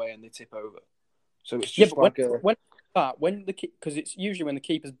forward anyway and they tip over? So it's just when because it's usually when the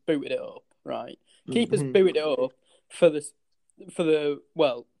keeper's booted it up, right? Keeper's booted it up for the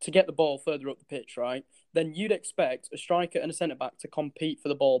to get the ball further up the pitch, right? Then you'd expect a striker and a centre back to compete for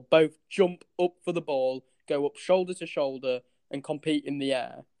the ball, both jump up for the ball, go up shoulder to shoulder, and compete in the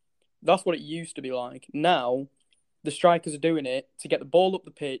air. That's what it used to be like. Now, the strikers are doing it to get the ball up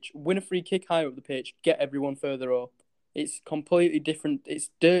the pitch, win a free kick higher up the pitch, get everyone further up. It's completely different. It's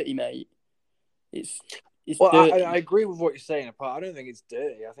dirty, mate. It's dirty. I agree with what you're saying. Apart, I don't think it's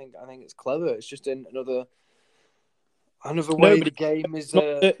dirty. I think it's clever. It's just in another way the game is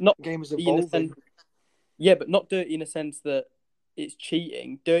game is evolving. Yeah, but not dirty in a sense that it's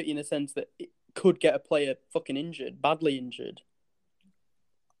cheating. Dirty in a sense that it could get a player fucking injured, badly injured.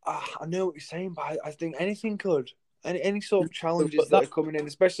 I know what you're saying, but I think anything could. Any sort of challenges that are coming in,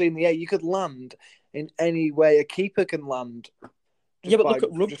 especially in the air, you could land in any way. A keeper can land. Yeah, but look at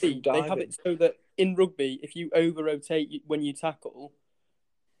rugby. They have it so that in rugby, if you over-rotate when you tackle,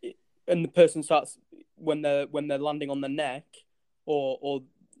 and the person starts when they're landing on the neck, or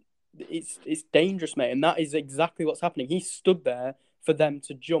it's dangerous, mate. And that is exactly what's happening. He stood there for them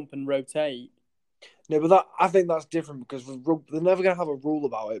to jump and rotate. No, but I think that's different because with rugby, they're never going to have a rule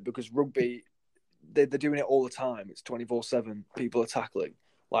about it because rugby, they're doing it all the time. It's 24/7. People are tackling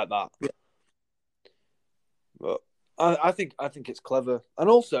like that. Yeah. But I think it's clever, and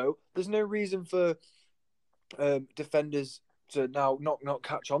also there's no reason for defenders to now not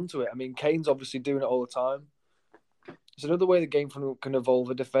catch on to it. I mean, Kane's obviously doing it all the time. It's another way the game can evolve.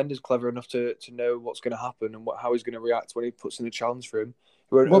 A defender's clever enough to know what's going to happen and how he's going to react when he puts in a challenge for him.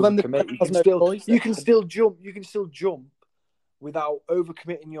 Well, then you can still jump. You can still jump without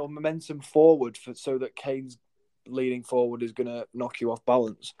overcommitting your momentum forward, so that Kane's leaning forward is going to knock you off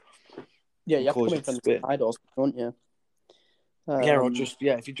balance. Yeah, you have to come in from the side, don't you? Or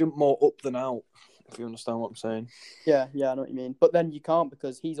if you jump more up than out, if you understand what I'm saying. Yeah, I know what you mean. But then you can't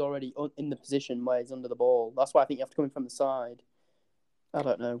because he's already in the position where he's under the ball. That's why I think you have to come in from the side. I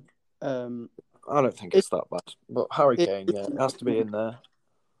don't know. I don't think it's that bad. But Harry Kane, it has to be in there.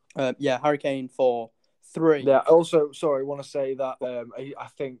 Harry Kane for 3. Yeah, also, sorry, I want to say that I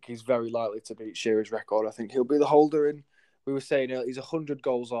think he's very likely to beat Shearer's record. I think he'll be the holder in. We were saying earlier, he's 100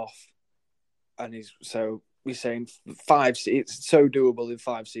 goals off. And we're saying 5. It's so doable in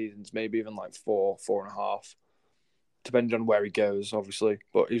 5 seasons, maybe even like 4.5, depending on where he goes, obviously.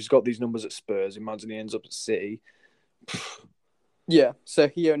 But he's got these numbers at Spurs. Imagine he ends up at City. Yeah, so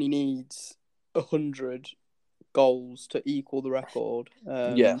he only needs 100 goals to equal the record.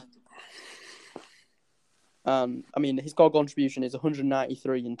 Yeah. And I mean, his goal contribution is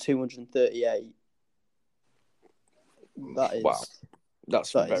 193 and 238. That is wow.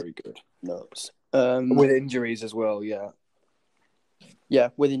 That's very good. Nuts. With injuries as well, yeah. Yeah,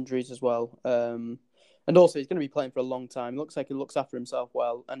 with injuries as well. And also, he's going to be playing for a long time. Looks like he looks after himself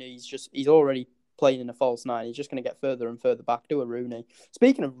well, and he's already playing in a false 9. He's just going to get further and further back. Do a Rooney.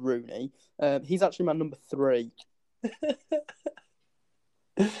 Speaking of Rooney, he's actually my number 3.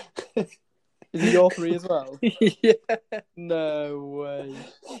 Is he your 3 as well? Yeah. No way.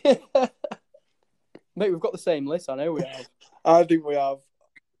 Mate, we've got the same list. I know we have. I think we have.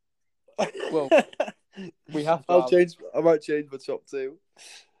 Well, we have to. I might change my top 2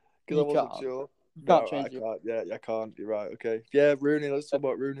 because I wasn't sure. You can't change it. Yeah, I can't. You're right. Okay. Yeah, Rooney. Let's talk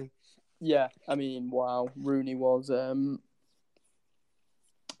about Rooney. Yeah, I mean, wow. Rooney was a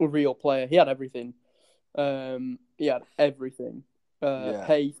real player. He had everything.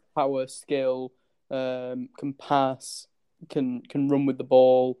 Pace, power, skill, can pass, can run with the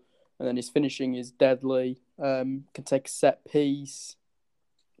ball, and then his finishing is deadly. Can take a set piece.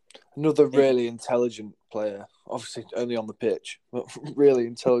 Another really intelligent player. Obviously, only on the pitch, but really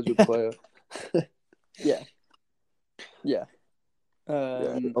intelligent player. Yeah.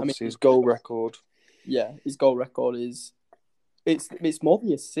 Obviously, his goal record. Yeah, his goal record is it's more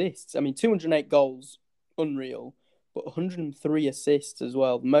the assists. I mean, 208 goals, unreal, but 103 assists as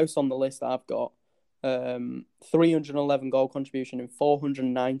well. The most on the list I've got. 311 goal contribution in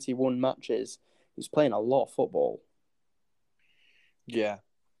 491 matches. He's playing a lot of football. Yeah,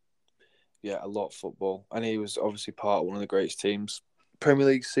 a lot of football, and he was obviously part of one of the greatest teams Premier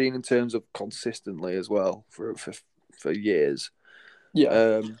League scene in terms of consistently as well for years.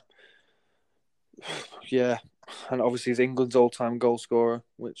 Yeah. Yeah, and obviously he's England's all-time goal scorer,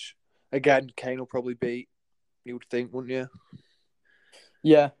 which again Kane will probably beat. You would think, wouldn't you?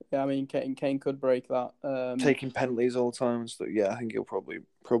 Yeah. I mean, Kane could break that. Taking penalties all the time, so yeah, I think he'll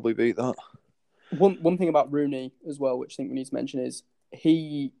probably beat that. One thing about Rooney as well, which I think we need to mention, is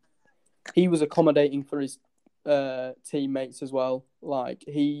he was accommodating for his teammates as well. Like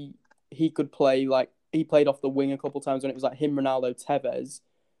he could play, like he played off the wing a couple of times when it was like him, Ronaldo, Tevez.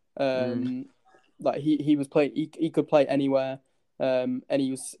 Like he was playing, he could play anywhere, and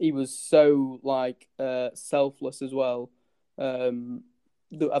he was so like selfless as well.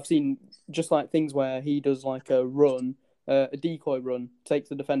 I've seen just like things where he does like a run a decoy run, takes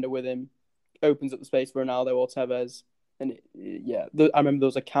the defender with him, opens up the space for Ronaldo or Tevez. And I remember there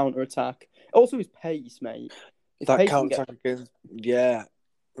was a counter attack. Also, his pace, mate. His That pace counter attack against, yeah.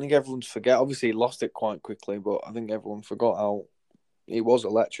 I think everyone's forget. Obviously, he lost it quite quickly, but I think everyone forgot how he was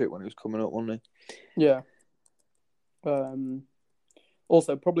electric when he was coming up, wasn't he? Yeah.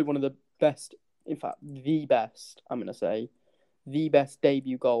 Also, probably one of the best, in fact, the best, I'm going to say, the best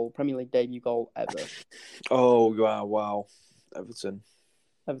Premier League debut goal ever. Oh, wow. Everton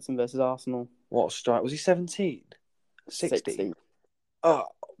versus Arsenal. What a strike. Was he 17? 16? Oh,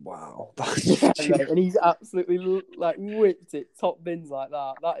 wow. Yeah, mate, and he's absolutely whipped it top bins like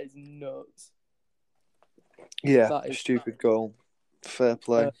that. That is nuts. Yeah, that is stupid goal. Fair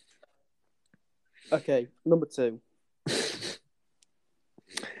play. Okay, number 2.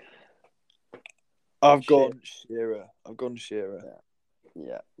 I've gone Shearer.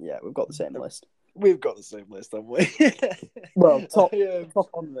 Yeah, we've got the same list. We've got the same list, haven't we? Well, top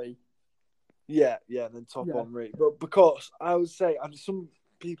Henry. Yeah, and then top Henry. But because I would say, and some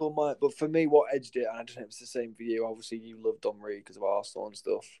people might, but for me, what edged it, and I don't know if it's the same for you. Obviously, you loved Henry because of Arsenal and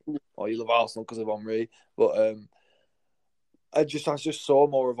stuff, or you love Arsenal because of Henry. But I just saw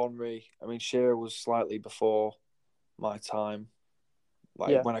more of Henry. I mean, Shearer was slightly before my time.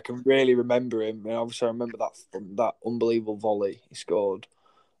 When I can really remember him, and obviously I remember that unbelievable volley he scored.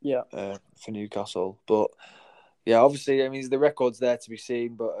 Yeah. For Newcastle, but yeah, obviously, I mean, the record's there to be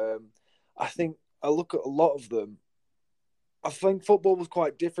seen. But I think I look at a lot of them. I think football was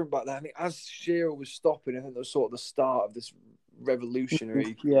quite different back then. I mean, as Shearer was stopping, I think that was sort of the start of this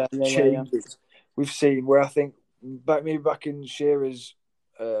revolutionary changes we've seen. Where I think back in Shearer's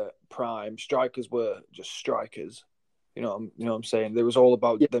prime, strikers were just strikers. You know what I'm saying? It was all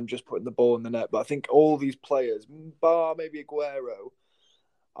about them just putting the ball in the net. But I think all these players, bar maybe Aguero,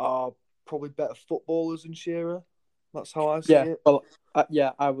 are probably better footballers than Shearer. That's how I see it. Well,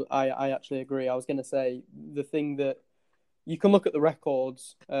 I actually agree. I was going to say the thing that you can look at the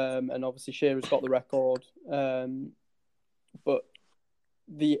records, and obviously Shearer's got the record, but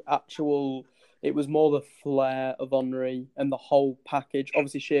it was more the flair of Henry and the whole package.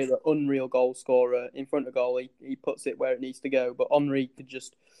 Obviously, Shearer, unreal goal scorer in front of goal. He puts it where it needs to go. But Henry he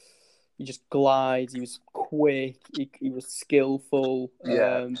just glides. He was quick. He was skillful.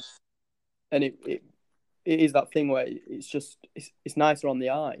 And it is that thing where it's nicer on the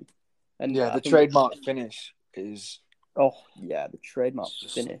eye. And yeah, the trademark finish is. Oh yeah, the trademark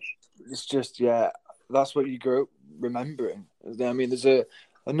finish. It's just that's what you grow up remembering. I mean, there's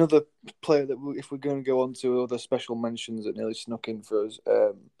another player that if we're going to go on to other special mentions that nearly snuck in for us,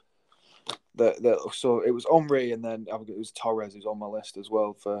 so it was Henry, and then it was Torres who's on my list as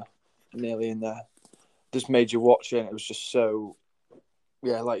well for nearly in there. Just made you watch it, and it was just so,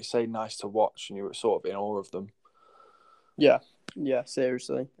 like you say, nice to watch, and you were sort of in awe of them. Yeah,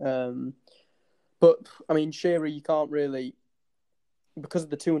 seriously. But I mean, Shearer, you can't really, because of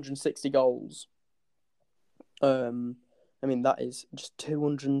the 260 goals. I mean, that is just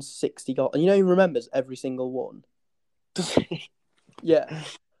 260 goals. And he remembers every single one. Yeah.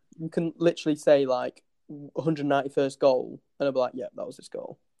 You can literally say, 191st goal, and I'll be like, yeah, that was his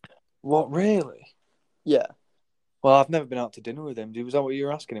goal. What, really? Yeah. Well, I've never been out to dinner with him. Was that what you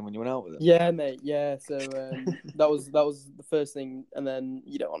were asking him when you went out with him? Yeah, mate, yeah. So that was the first thing, and then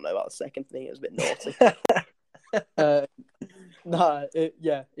you don't want to know about the second thing. It was a bit naughty.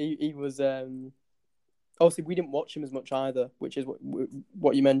 He was... Obviously, we didn't watch him as much either, which is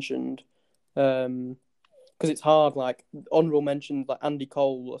what you mentioned. Because it's hard. Like, honourable mentions, like Andy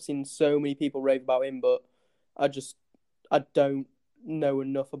Cole. I've seen so many people rave about him, but I don't know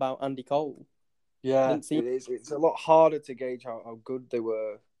enough about Andy Cole. Yeah, it is. It's a lot harder to gauge how good they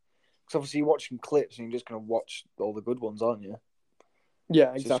were. Because obviously you're watching clips and you're just going to watch all the good ones, aren't you?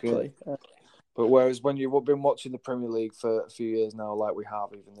 Yeah, exactly. But whereas when you've been watching the Premier League for a few years now, like we have,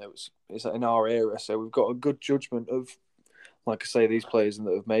 even though it's in our era, so we've got a good judgment of, like I say, these players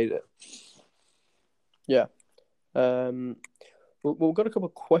that have made it. Yeah. We've got a couple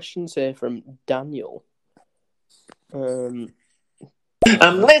of questions here from Daniel. I'm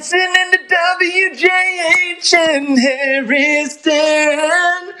listening to WJH and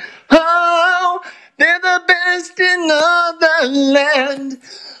Harrison. Oh, they're the best in all the land.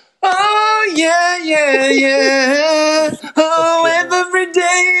 Oh, yeah. Oh, every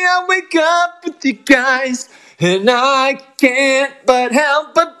day I wake up with you guys, and I can't but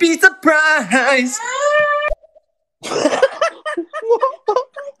help but be surprised. What?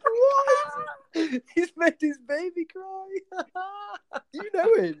 He's made his baby cry. You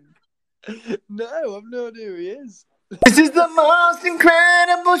know him? No, I've no idea who he is. This is the most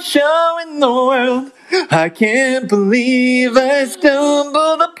incredible show in the world. I can't believe I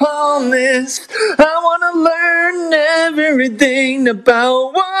stumbled upon this. I want to learn everything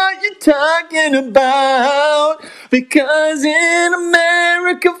about what you're talking about. Because in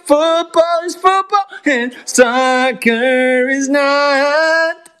America, football is football and soccer is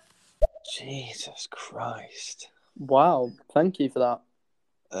not. Jesus Christ. Wow, thank you for that.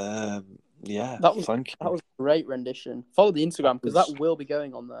 Yeah, That was thank that you. was a great rendition. Follow the Instagram because was- that will be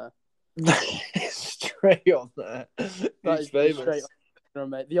going on there. Straight on there. That He's is gonna be famous. straight on,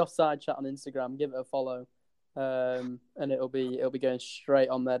 mate. The Offside Chat on Instagram. Give it a follow, and it'll be going straight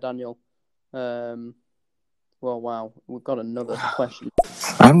on there, Daniel. Well, wow, we've got another question.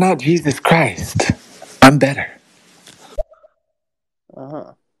 I'm not Jesus Christ. I'm better.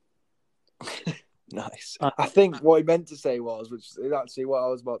 Uh-huh. Nice. I think what he meant to say was, which is actually what I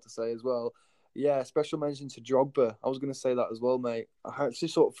was about to say as well. Yeah, special mention to Drogba. I was going to say that as well, mate. I actually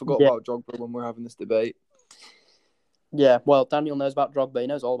sort of forgot about Drogba when we were having this debate. Yeah, well, Daniel knows about Drogba. He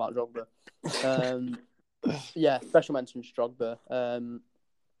knows all about Drogba. Yeah, special mention to Drogba.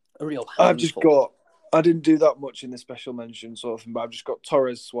 A real handful. I didn't do that much in the special mention sort of thing, but I've just got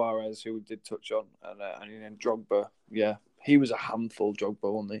Torres, Suarez, who we did touch on, and then Drogba. Yeah, he was a handful, Drogba,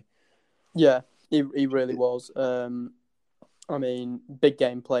 wasn't he? Yeah, he really was. I mean, big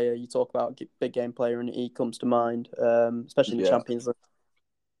game player. You talk about big game player, and he comes to mind, especially in the Champions League.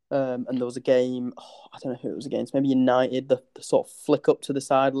 And there was a game. I don't know who it was against. Maybe United. The sort of flick up to the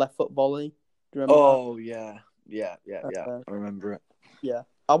side, left foot volley. Do you remember that? Yeah. I remember it. Yeah,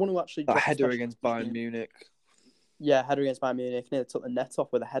 I want to actually that header against Bayern Munich. Yeah, header against Bayern Munich. Nearly took the net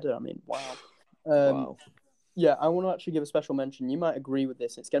off with a header. I mean, wow. Wow. Yeah, I want to actually give a special mention. You might agree with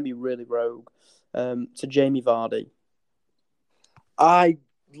this. It's going to be really rogue. To Jamie Vardy. I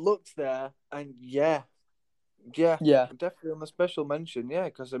looked there, and yeah, definitely on the special mention. Yeah,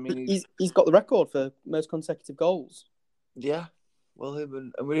 because I mean, he's got the record for most consecutive goals. Yeah, well,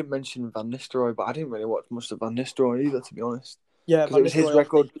 and we didn't mention Van Nistelrooy, but I didn't really watch much of Van Nistelrooy either, to be honest. Yeah, because it was his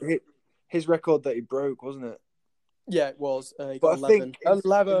record. His record that he broke, wasn't it? Yeah, it was. He got 11.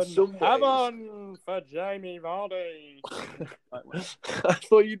 11. Come on for Jamie Vardy. I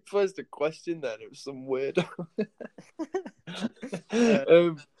thought you'd posed a question then. It was some weird.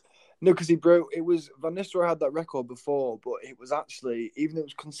 No, because he broke. It was Van Nistelrooy had that record before, but it was actually, even though it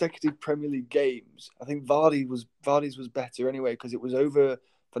was consecutive Premier League games, I think Vardy's was better anyway because it was over.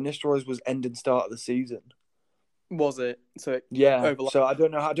 Van Nistelrooy's was end and start of the season. Was it? So So I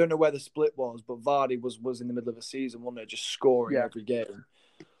don't know where the split was, but Vardy was in the middle of a season, wasn't it? Just scoring every game.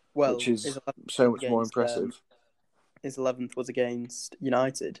 Well, which is so much more impressive. His 11th was against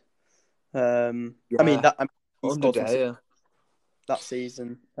United. I mean he scored that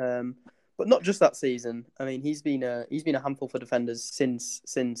season, but not just that season. I mean he's been a handful for defenders since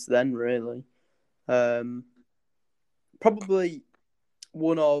then. Really, probably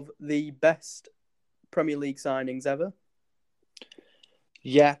one of the best Premier League signings ever.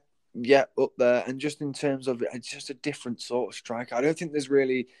 Yeah, up there. And just in terms of it's just a different sort of striker. I don't think there's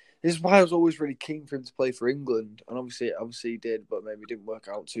really. This is why I was always really keen for him to play for England, and obviously he did, but maybe didn't work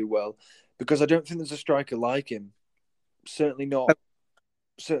out too well because I don't think there's a striker like him. Certainly not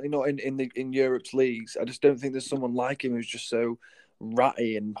in Europe's leagues. I just don't think there's someone like him who's just so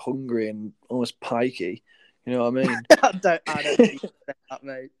ratty and hungry and almost pikey. You know what I mean? I don't think you can say that,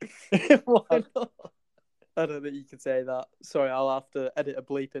 mate. Why not? I don't think you can say that. Sorry, I'll have to edit a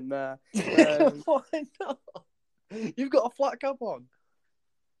bleep in there. Why not? You've got a flat cap on.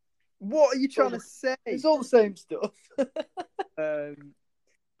 What are you trying to say? It's all the same stuff.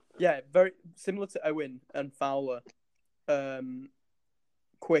 Yeah, very similar to Owen and Fowler.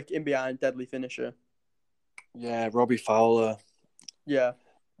 Quick in behind, deadly finisher. Yeah, Robbie Fowler. Yeah.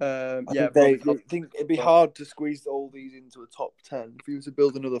 I think it'd be hard to squeeze all these into a top 10. If you were to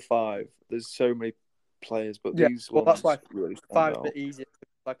build another 5, there's so many players, but these ones that's why really 5 is a bit easier.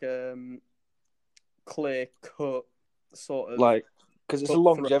 Like clear cut sort of because it's a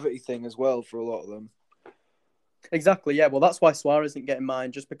longevity thing as well for a lot of them. Exactly, yeah. Well, that's why Suarez didn't get in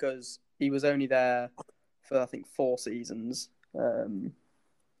mine, just because he was only there for I think 4 seasons.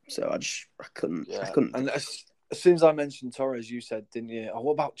 So I couldn't. And as soon as I mentioned Torres, you said, didn't you? Oh,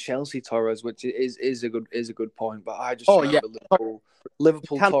 what about Chelsea Torres, which is a good point. But I just remember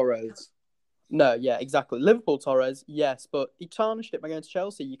Liverpool Torres. No, yeah, exactly. Liverpool Torres, yes, but he tarnished it by going to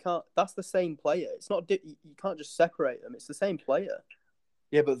Chelsea. You can't. That's the same player. It's not. You can't just separate them. It's the same player.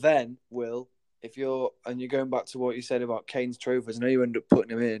 Yeah, but then Will, if you're going back to what you said about Kane's trophies, I know you end up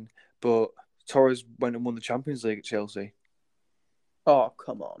putting him in, but Torres went and won the Champions League at Chelsea. Oh,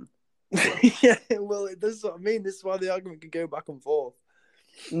 come on. Yeah, well, this is what I mean. This is why the argument can go back and forth.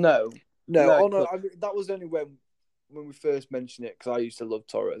 No, No, no, oh no, I mean, that was only when we first mentioned it because I used to love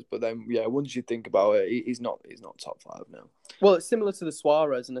Torres, but then yeah, once you think about it, he's not top five now. Well, it's similar to the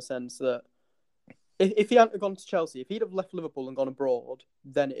Suarez in a sense that if he hadn't gone to Chelsea, if he'd have left Liverpool and gone abroad,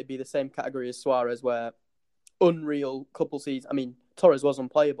 then it'd be the same category as Suarez, where unreal couple seasons. I mean, Torres was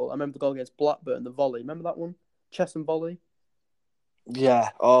unplayable. I remember the goal against Blackburn, the volley. Remember that one? Chess and volley. Yeah.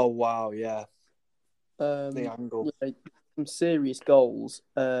 Oh wow. Yeah. The angle. Yeah, some serious goals.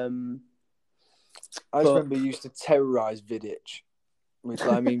 I just remember he used to terrorise Vidic.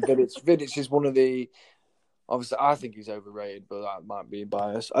 I mean, Vidic is one of the. Obviously, I think he's overrated, but that might be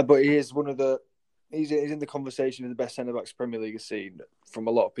biased. But he is one of the. He's in the conversation of the best centre backs Premier League has seen from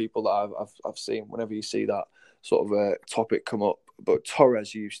a lot of people that I've seen. Whenever you see that sort of a topic come up, but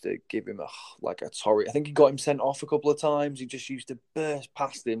Torres used to give him a torrid. I think he got him sent off a couple of times. He just used to burst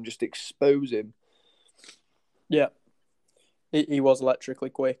past him, just expose him. Yeah, he was electrically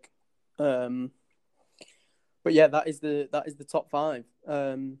quick. But yeah, that is the top five.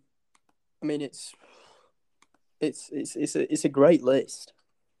 I mean, it's a great list.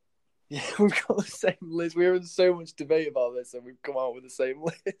 Yeah, we've got the same list. We were in so much debate about this, and we've come out with the same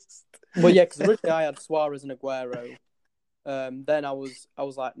list. Well, yeah, because originally I had Suarez and Aguero. Then I was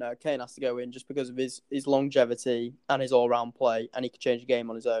like, no, Kane has to go in just because of his longevity and his all-round play, and he could change the game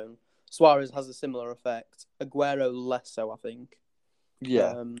on his own. Suarez has a similar effect. Aguero less so, I think.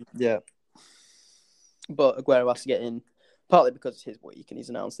 Yeah, yeah. But Aguero has to get in, partly because it's his week and he's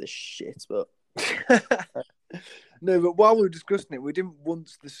announced this shit. But no, but while we were discussing it, we didn't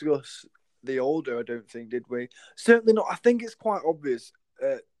once discuss the order. I don't think, did we? Certainly not. I think it's quite obvious.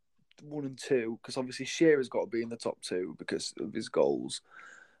 1 and 2, because obviously Shearer's got to be in the top 2 because of his goals.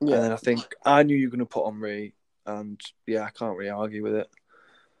 Yeah. And then I think I knew you were going to put Henry, and yeah, I can't really argue with it.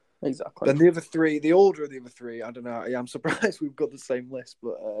 Exactly. Then the other three, the order of the other three, I don't know. Yeah, I'm surprised we've got the same list,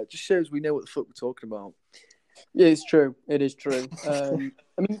 but it just shows we know what the fuck we're talking about. Yeah, it's true. It is true. I mean,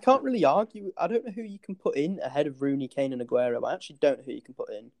 you can't really argue. I don't know who you can put in ahead of Rooney, Kane, and Aguero. I actually don't know who you can put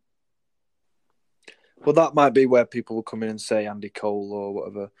in. Well, that might be where people will come in and say Andy Cole or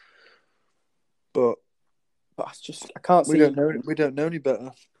whatever. But I can't see. We don't know any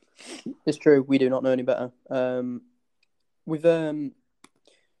better. It's true. We do not know any better. Do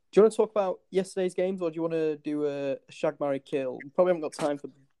you want to talk about yesterday's games, or do you want to do a Shag Marry Kill? We probably haven't got time for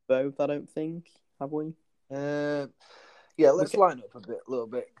both, I don't think. Have we? Yeah, let's line up a little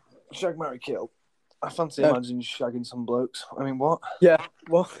bit. Shag Marry Kill. I fancy imagining shagging some blokes. I mean, what? Yeah.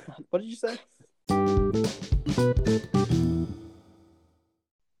 What did you say?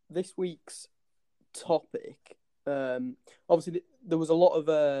 This week's topic. Obviously, there was a lot of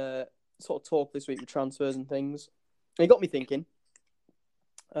sort of talk this week with transfers and things. And it got me thinking.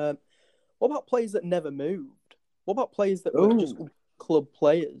 What about players that never moved? What about players that were just club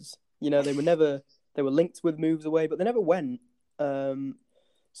players? You know, they were linked with moves away, but they never went.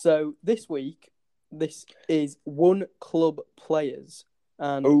 So this week, this is one club players,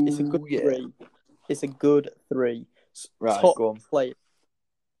 and it's a good three. It's a good three. Right, top go on. Players.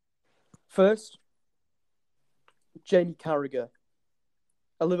 First, Jamie Carragher,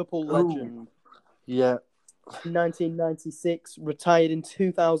 a Liverpool legend. Yeah. 1996, retired in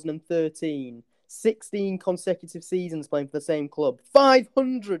 2013. 16 consecutive seasons playing for the same club.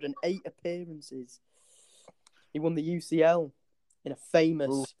 508 appearances. He won the UCL in a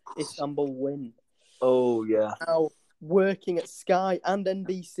famous Istanbul win. Oh, yeah. Now working at Sky and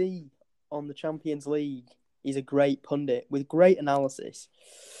NBC on the Champions League. He's a great pundit with great analysis.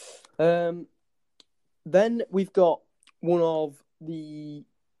 Then we've got one of the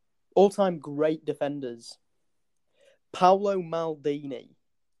all-time great defenders, Paolo Maldini.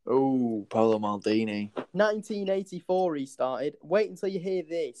 Oh, Paolo Maldini. 1984 he started. Wait until you hear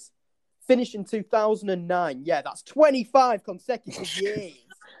this. Finished in 2009. Yeah, that's 25 consecutive years.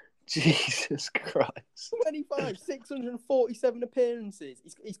 Jesus Christ. 25, 647 appearances.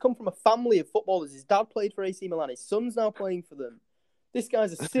 He's come from a family of footballers. His dad played for AC Milan. His son's now playing for them. This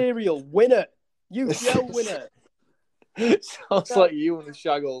guy's a serial winner. UCL winner. Sounds like you want to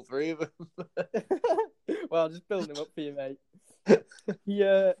shag all three of them. Well, just building him up for you, mate.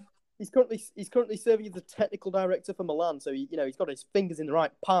 He's currently serving as the technical director for Milan, so he's got his fingers in the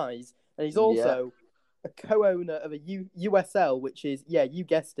right pies, and he's also a co-owner of a USL, which is you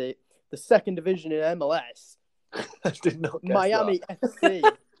guessed it, the second division in MLS. I did not guess Miami that. FC.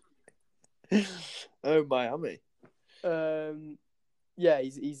 Oh, Miami.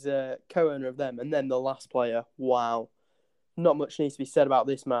 He's a co-owner of them, and then the last player. Wow, not much needs to be said about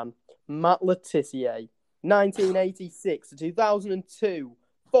this man, Matt Letizia. 1986 to 2002,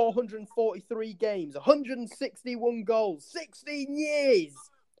 443 games, 161 goals, 16 years.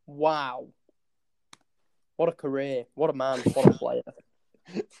 Wow. What a career. What a man. What a player.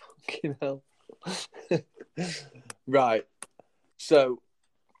 Fucking hell. Right. So,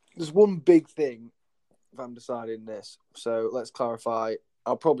 there's one big thing if I'm deciding this. So, let's clarify.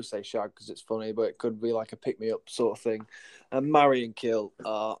 I'll probably say Shag because it's funny, but it could be like a pick-me-up sort of thing. And Marry and Kill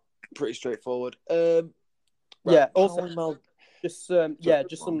are pretty straightforward. Right, yeah, also, just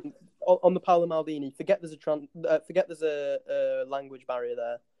some on the Paolo Maldini. Forget there's a language barrier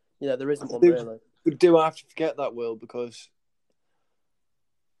there. Yeah, there isn't one really. Do I have to forget that, Will? Because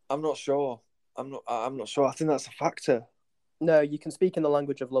I'm not sure. I'm not sure. I think that's a factor. No, you can speak in the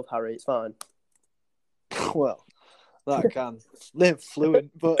language of love, Harry. It's fine. Well, that I can live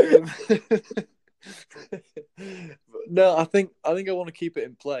fluent, but no, I think I want to keep it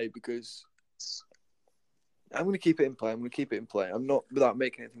in play because I'm going to keep it in play. I'm not without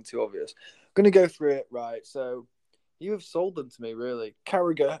making anything too obvious. I'm going to go through it, right? So you have sold them to me, really.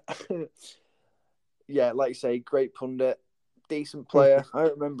 Carragher, yeah, like you say, great pundit, decent player. I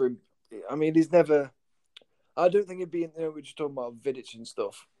don't remember him. I mean, he's never. I don't think he'd be in. We're just talking about Vidic and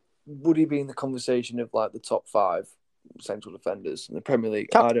stuff. Would he be in the conversation of like the top 5 central defenders in the Premier League?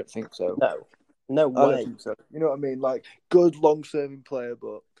 I don't think so. No way. I don't think so. You know what I mean? Like good, long-serving player,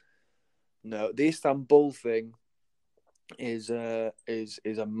 but no. The Istanbul thing is a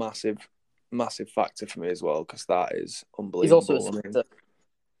massive factor for me as well because that is unbelievable. He's also a spitter.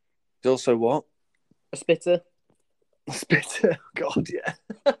 He's also what? A spitter. A spitter. God, yeah.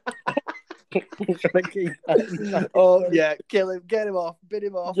 Oh yeah, kill him, get him off, bid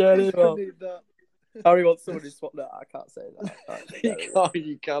him off. Get him off. Harry wants someone who's no, I can't say that.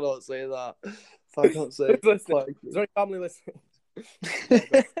 You cannot say that. If I can't say it. Is there any family listening?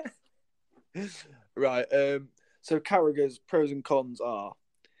 Right. So Carragher's pros and cons are,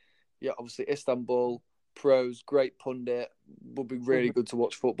 yeah, obviously Istanbul, pros, great pundit, would be really good to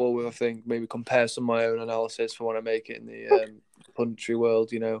watch football with, I think. Maybe compare some of my own analysis for when I make it in the punditry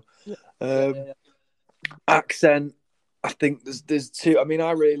world, you know. Yeah. Accent, I think there's two. I mean,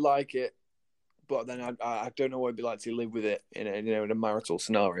 I really like it, but then I don't know what it'd be like to live with it in a marital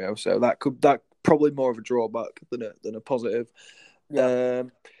scenario. So that probably more of a drawback than a positive. Yeah.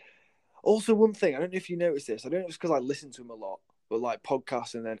 Also, one thing I don't know if you noticed this. I don't know if it's because I listen to him a lot, but like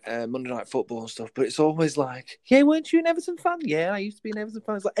podcasts and then Monday Night Football and stuff. But it's always like, yeah, weren't you an Everton fan? Yeah, I used to be an Everton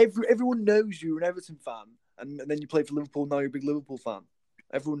fan. It's like everyone knows you're an Everton fan, and then you play for Liverpool. Now you're a big Liverpool fan.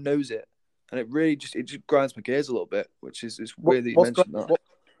 Everyone knows it, and it really just grinds my gears a little bit, which is weird that you mentioned that.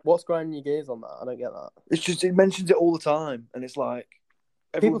 What's grinding your gears on that? I don't get that. It's just it mentions it all the time, and it's like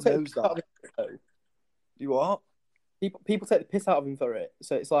everyone knows that. You what? People take the piss out of him for it,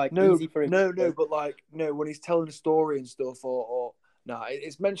 so it's like easy for him. No, but like when he's telling a story and stuff, or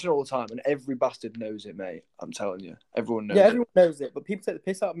it's mentioned all the time, and every bastard knows it, mate. I'm telling you, everyone knows. Yeah, everyone knows it, but people take the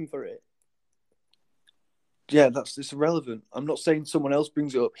piss out of him for it. Yeah, it's irrelevant. I'm not saying someone else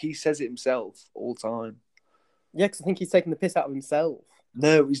brings it up. He says it himself all the time. Yeah, because I think he's taking the piss out of himself.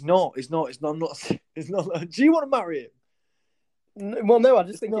 No, he's not. I'm not. It's not. Do you want to marry him? Well, no, I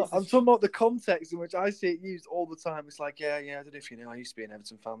just think I'm talking about the context in which I see it used all the time. It's like, yeah, I don't know if you know, I used to be an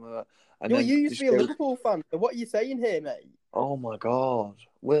Everton fan. And you used to be a Liverpool fan. So what are you saying here, mate? Oh my God,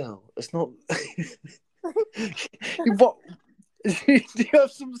 Will, it's not. What? Do you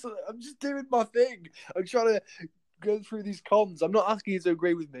have some? I'm just doing my thing. I'm trying to go through these cons. I'm not asking you to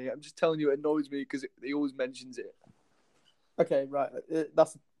agree with me. I'm just telling you it annoys me because he always mentions it. Okay, right.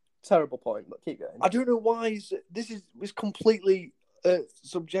 That's a terrible point, but keep going. I don't know why this is completely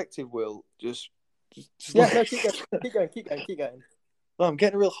subjective, Will. Just yeah, no, keep going. No, I'm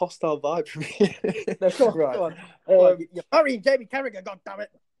getting a real hostile vibe from you. No, come on, right. Come on. You're marrying Jamie Carragher, goddammit.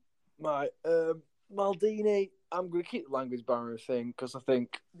 Right, Maldini, I'm going to keep the language barrier thing because I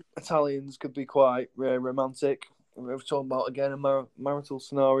think Italians could be quite romantic. We're talking about, again, a marital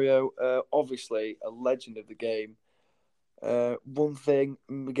scenario. Obviously, a legend of the game. One thing,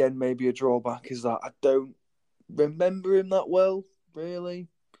 again, maybe a drawback, is that I don't remember him that well, really.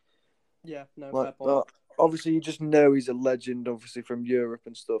 Yeah, no, fair point. Obviously, you just know he's a legend, obviously, from Europe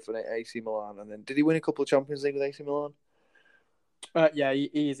and stuff, and at AC Milan. And then, did he win a couple of Champions League with AC Milan? Yeah, he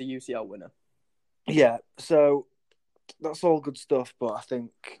is a UCL winner. Yeah, so that's all good stuff, but I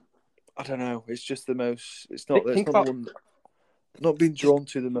think, I don't know, it's just the most, it's not the one not being drawn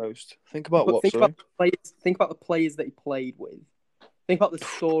to the most. Think about what, sorry? Think about the players that he played with. Think about the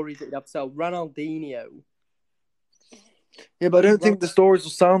stories that he had to tell. Ronaldinho. Yeah, but I don't think the stories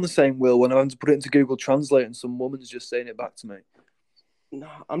will sound the same, Will, when I'm having to put it into Google Translate and some woman's just saying it back to me. No,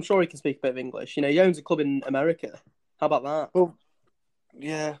 I'm sure he can speak a bit of English. You know, he owns a club in America. How about that? Well,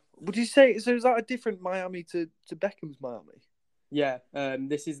 Yeah. Would you say so? Is that a different Miami to Beckham's Miami? Yeah,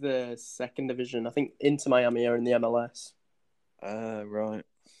 this is the second division. I think Inter Miami are in the MLS. Right.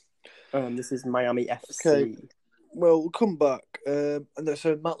 This is Miami FC. Okay. Well, we'll come back. And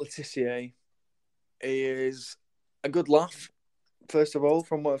so Matt Letizia is a good laugh. First of all,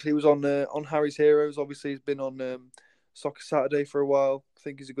 from what he was on Harry's Heroes, obviously he's been on Soccer Saturday for a while. I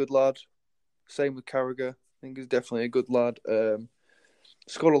think he's a good lad. Same with Carragher. I think he's definitely a good lad.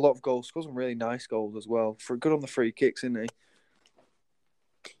 Scored a lot of goals. Scored some really nice goals as well. For good on the free kicks, isn't he?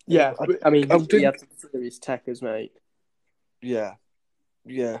 Yeah, I mean, he had some serious techers, mate. Yeah,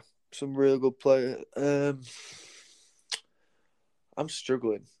 some real good players. I'm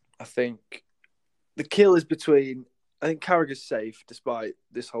struggling. I think the kill is between. I think Carragher's safe, despite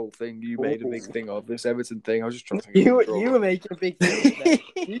this whole thing you made a big thing of, this Everton thing. I was just trying to think you were making a big thing of it.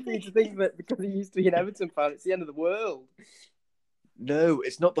 You need to think that because he used to be an Everton fan, it's the end of the world. No,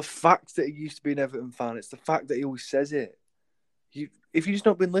 it's not the fact that he used to be an Everton fan. It's the fact that he always says it. If you've just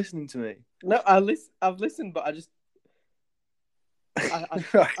not been listening to me. No, I've listened, but I just I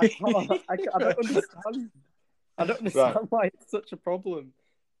don't understand. I don't understand why it's such a problem.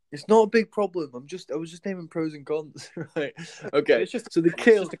 It's not a big problem. I was just naming pros and cons, right? Okay. It's just so the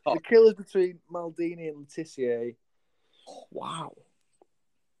kill is between Maldini and Letizia. Oh, wow.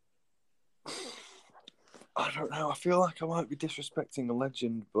 I don't know. I feel like I might be disrespecting a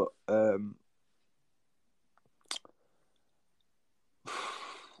legend, but I'm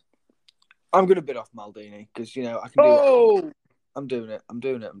gonna bid off Maldini because I can do it. I'm doing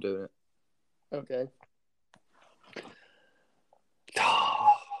it. Okay.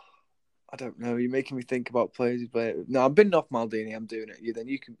 I don't know. You're making me think about players who play. No, I'm bidding off Maldini. I'm doing it. You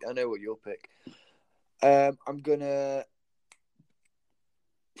can. I know what you'll pick. I'm gonna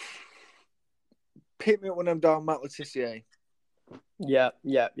pick me up when I'm down. Matt Letizia. Yeah.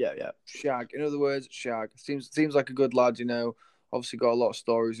 Shag. In other words, Shag seems like a good lad. Obviously got a lot of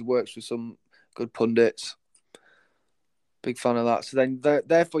stories. He works with some good pundits. Big fan of that. So then,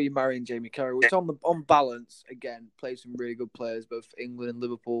 therefore, you're marrying Jamie Carragher, which on balance, again, plays some really good players, both England and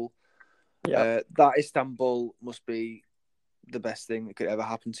Liverpool. Yeah. That Istanbul must be the best thing that could ever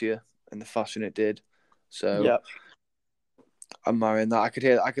happen to you in the fashion it did. So, I'm marrying that. I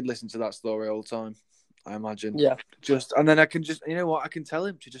could listen to that story all the time. I imagine. Yeah. And then I can just, you know what? I can tell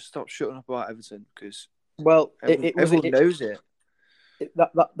him to just stop shutting up about Everton because everyone knows it.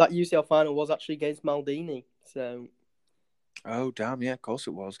 That UCL final was actually against Maldini. So. Oh damn! Yeah, of course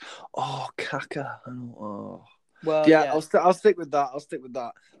it was. Oh, Kaka. Oh. Well, yeah. yeah. I'll stick with that.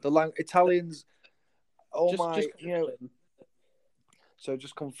 The Italians. Oh just, my! Just So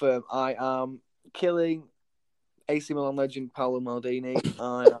just confirm. I am killing AC Milan legend Paolo Maldini.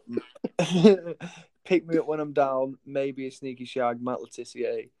 I am pick me up when I'm down. Maybe a sneaky shag, Matt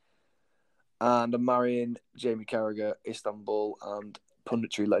Letizia, and I'm marrying Jamie Carragher, Istanbul, and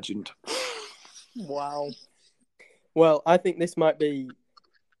punditry legend. Wow. Well, I think this might be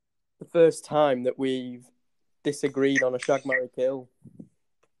the first time that we've disagreed on a Shag Marry Kill.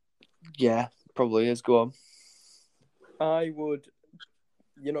 Yeah, probably is. Go on.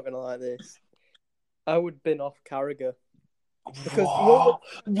 You're not going to like this. I would bin off Carragher. Because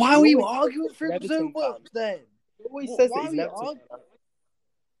why were you arguing for him so much then? He always says that he's an Everton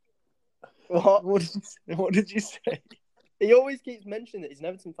fan. What did you say? He always keeps mentioning that he's an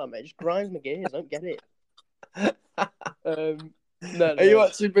Everton fan, mate. It just grinds my gears. I don't get it. No. Are you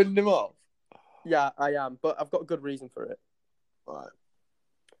actually binning him off? Yeah, I am, but I've got a good reason for it. Right.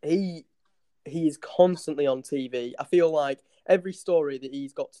 He is constantly on TV. I feel like every story that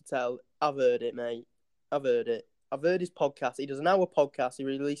he's got to tell, I've heard it, mate. I've heard it. I've heard his podcast. He does an hour podcast. He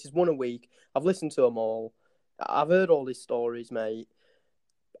releases one a week. I've listened to them all. I've heard all his stories, mate.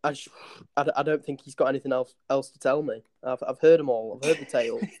 I don't think he's got anything else to tell me. I've heard them all. I've heard the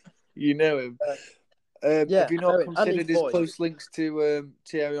tale. You know him. Yeah, have you not considered his close links to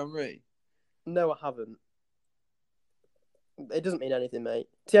Thierry Henry? No, I haven't. It doesn't mean anything, mate.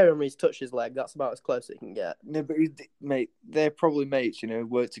 Thierry Henry's touched his leg. That's about as close as it can get. No, but mate, they're probably mates.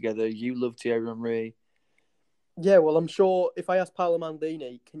 Work together. You love Thierry Henry. Yeah, well, I'm sure if I asked Paolo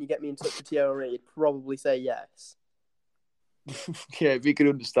Maldini, can you get me in touch with Thierry Henry, he'd probably say yes. Yeah, if he could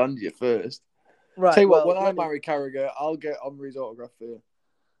understand you first. Right. Tell you what, when I marry Carragher, I'll get Henry's autograph for you.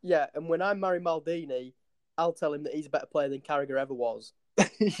 Yeah, and when I marry Maldini, I'll tell him that he's a better player than Carragher ever was.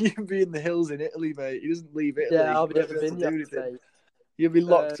 You'll be in the hills in Italy, mate. He doesn't leave Italy. Yeah, I'll be at the vineyards, mate. You'll be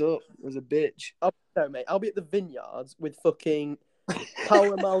locked up as a bitch. Mate. I'll be at the vineyards with fucking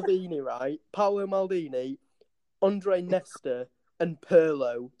Paolo Maldini, right? Paolo Maldini, Andre Nesta, and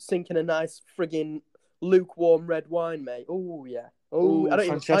Pirlo sinking a nice friggin' lukewarm red wine, mate. Oh, yeah. Oh, I don't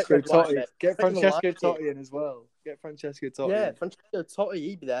even like Francesco red wine, Totti. mate. Get I don't even Francesco like it. Totti in as well. Get Francesco Totti Yeah, in. Francesco Totti,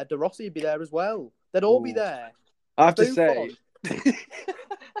 he'd be there. De Rossi would be there as well. They'd all be Ooh. there. I have to Buffon. say,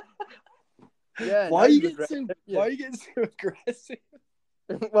 Yeah, why now are you you getting regret so aggressive?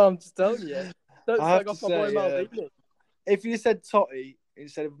 it. Well, I'm just telling you. Don't I have slag to off my boy say, Maldini. if you said Totti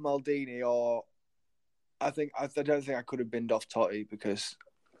instead of Maldini, or I don't think I could have binned off Totti because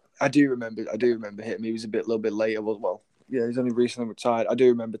I do remember him. He was a little bit later. Well, yeah, he's only recently retired. I do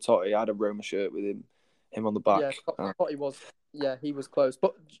remember Totti. I had a Roma shirt with him on the back. Yeah, Totti was. Yeah, he was close.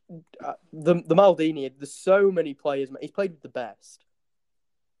 But the Maldini, there's so many players. He's played with the best.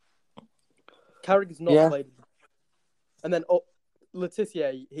 Carragher's not played with the best. And then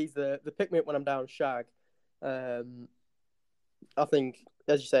Letitia, he's the pick me up when I'm down. Shag. I think,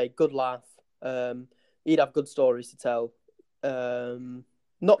 as you say, good laugh. He'd have good stories to tell.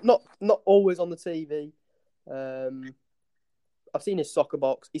 Not always on the TV. I've seen his soccer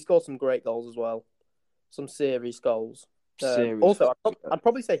box. He scored some great goals as well. Some serious goals. Also, I'd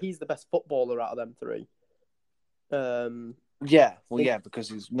probably say he's the best footballer out of them three. Yeah, because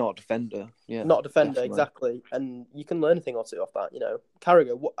he's not a defender. Yeah, not a defender, definitely. Exactly. And you can learn a thing or two off that, you know.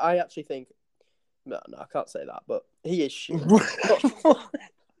 Carragher, I actually think... No, I can't say that, but he is shit. What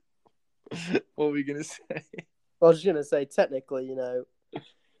were we going to say? I was just going to say, technically, you know,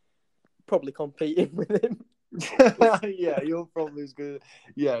 probably competing with him. Yeah, you're probably as good.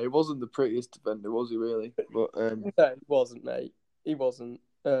 Yeah, he wasn't the prettiest defender, was he really? But No, he wasn't, mate. He wasn't.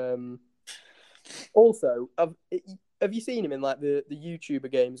 Also, have you seen him in like the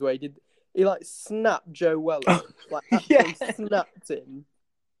YouTuber games where he like snapped Joe Weller, like actually snapped him?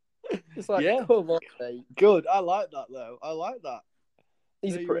 It's like, come on, mate. Good. I like that though. I like that.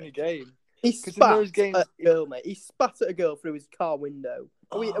 He's a pretty game. He spat at a girl, mate. He spat at a girl through his car window.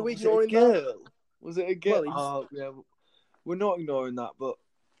 Are we ignoring that? Was it a girl? Well, yeah. We're not ignoring that, but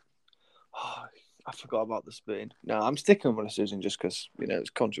I forgot about the spitting. No, I'm sticking with my decision just because, you know,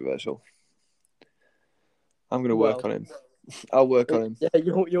 it's controversial. I'm going to work on him. I'll work on him. Yeah,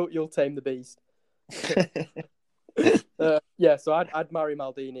 you'll tame the beast. Yeah, so I'd marry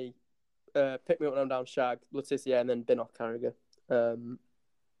Maldini, pick me up when I'm down Shag, Letitia, and then bin off Carragher,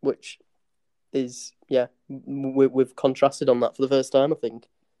 which is, we've contrasted on that for the first time, I think.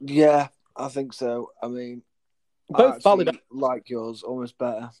 Yeah, I think so. I mean, both valid. Like yours, almost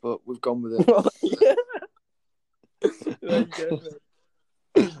better, but we've gone with it. There you go.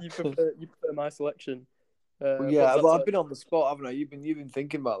 You prefer my selection. But I've been on the spot, haven't I? You've been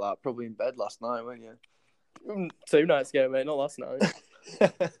thinking about that probably in bed last night, weren't you? 2 nights ago, mate, not last night.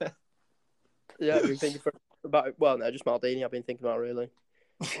 Yeah, I've been thinking just Maldini. I've been thinking about really.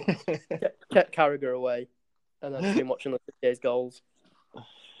 Kept Carragher away, and then been watching Letitia's goals.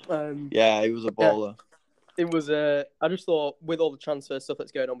 Yeah, he was a baller. Yeah, it was. I just thought with all the transfer stuff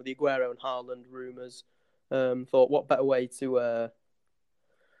that's going on with the Aguero and Haaland rumours, thought what better way to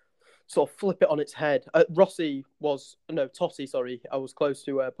sort of flip it on its head. Totti. Sorry, I was close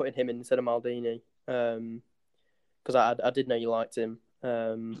to putting him in instead of Maldini. Because I did know you liked him.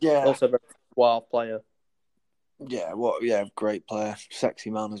 Also a very wild player. Yeah, great player, sexy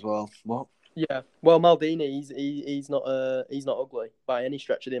man as well. What? Yeah, well, Maldini, he's not ugly by any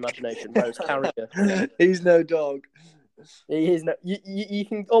stretch of the imagination. Whereas Carragher, he's no dog. He is no. You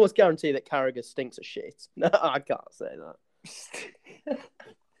can almost guarantee that Carragher stinks of shit. No, I can't say that.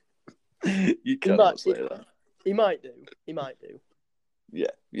 You cannot say that. He might do. Yeah,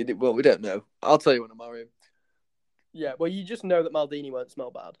 you did. Well, we don't know. I'll tell you when I marry him. Yeah, well, you just know that Maldini won't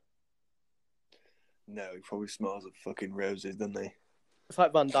smell bad. No, he probably smells of fucking roses, doesn't he? It's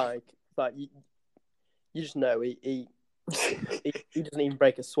like Van Dijk. It's like you just know he doesn't even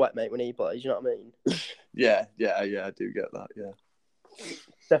break a sweat, mate, when he plays. You know what I mean? Yeah, I do get that. Yeah,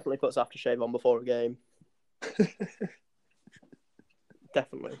 definitely puts aftershave on before a game.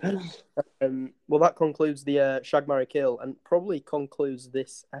 Definitely. Well, that concludes the Shag Marry Kill, and probably concludes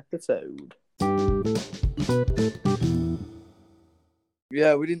this episode.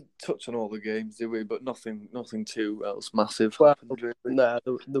 Yeah, we didn't touch on all the games, did we? But nothing too else massive happened, really. No,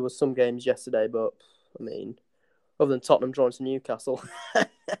 there were some games yesterday, but I mean, other than Tottenham drawing to Newcastle,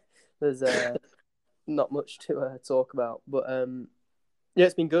 there's not much to talk about. But yeah,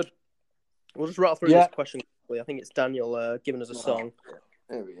 it's been good. We'll just rattle through this question quickly. I think it's Daniel giving us a song.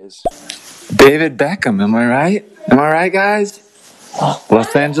 There he is. David Beckham, am I right? Am I right, guys?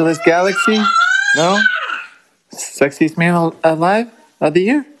 Los Angeles Galaxy? No? Sexiest man alive of the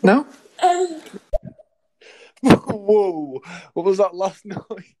year? No? Whoa! What was that last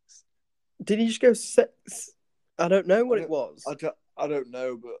noise? Did he just go sex? I don't know what it was. I don't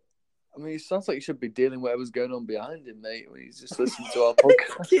know, but I mean, it sounds like you should be dealing with whatever's going on behind him, mate, when he's just listening to our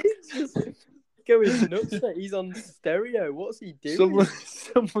podcast. He's just going nuts, mate. He's on stereo. What's he doing?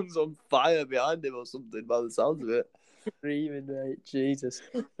 Someone's on fire behind him or something by the sounds of it. Screaming, mate. Jesus.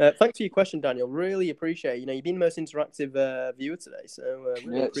 Thanks for your question, Daniel. Really appreciate it. You know, you've been the most interactive viewer today, so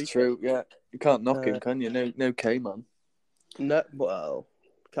really Yeah, it's true. Yeah, you can't knock him, can you? No, K-man. No, well,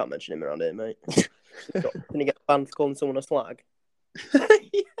 can't mention him around here, mate. Can you get banned for calling someone a slag?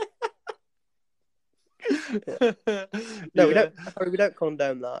 No, we don't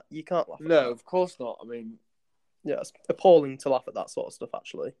condone that. You can't laugh at that. No, of course not. I mean, yeah, it's appalling to laugh at that sort of stuff,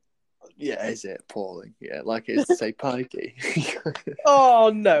 actually. Yeah, is it appalling? Yeah, like it is to say pikey.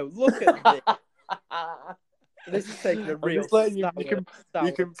 Oh no! Look at this. This is taking a real. You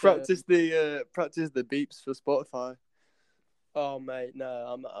can practice the beeps for Spotify. Oh mate,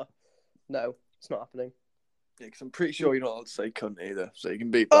 no, no, it's not happening. Yeah, because I'm pretty sure you're not allowed to say cunt either, so you can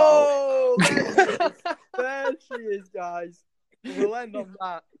beep that out. There she is, guys. We'll end on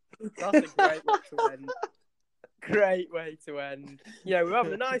that. That's a great way to end. Great way to end. You know, we're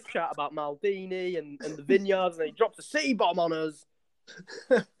having a nice chat about Maldini and the vineyards, and he drops a C-bomb on us.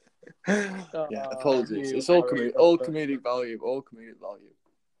 Yeah, apologies. It's all comedic value. All comedic value.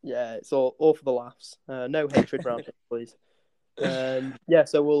 Yeah, it's all for the laughs. No hatred round here, please. Yeah,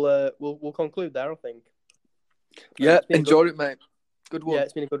 so we'll conclude there, I think. Yeah, enjoyed it, mate. Good one. Yeah,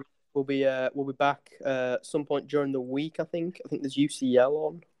 it's been a good. We'll be back some point during the week. I think there's UCL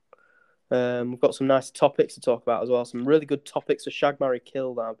on. We've got some nice topics to talk about as well. Some really good topics for Shag Marry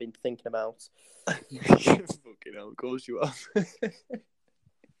Kill that I've been thinking about. Fucking hell, of course you are.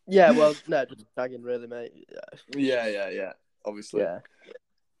 Yeah, well, no, just tagging really, mate. Yeah. Obviously. Yeah.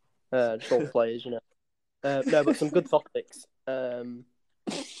 Just all players, you know. No, but some good topics. We'll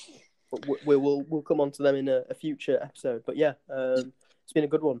come on to them in a future episode. But yeah, it's been a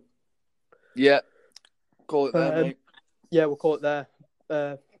good one. Yeah. Call it there, mate. Yeah, we'll call it there.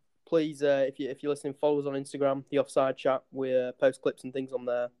 Please, if you're listening, follow us on Instagram, the Offside Chat. We post clips and things on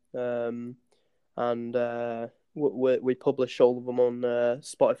there, and we publish all of them on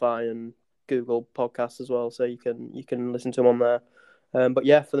Spotify and Google Podcasts as well, so you can listen to them on there. But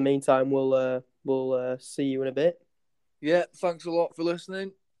yeah, for the meantime, we'll see you in a bit. Yeah, thanks a lot for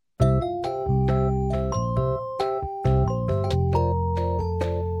listening.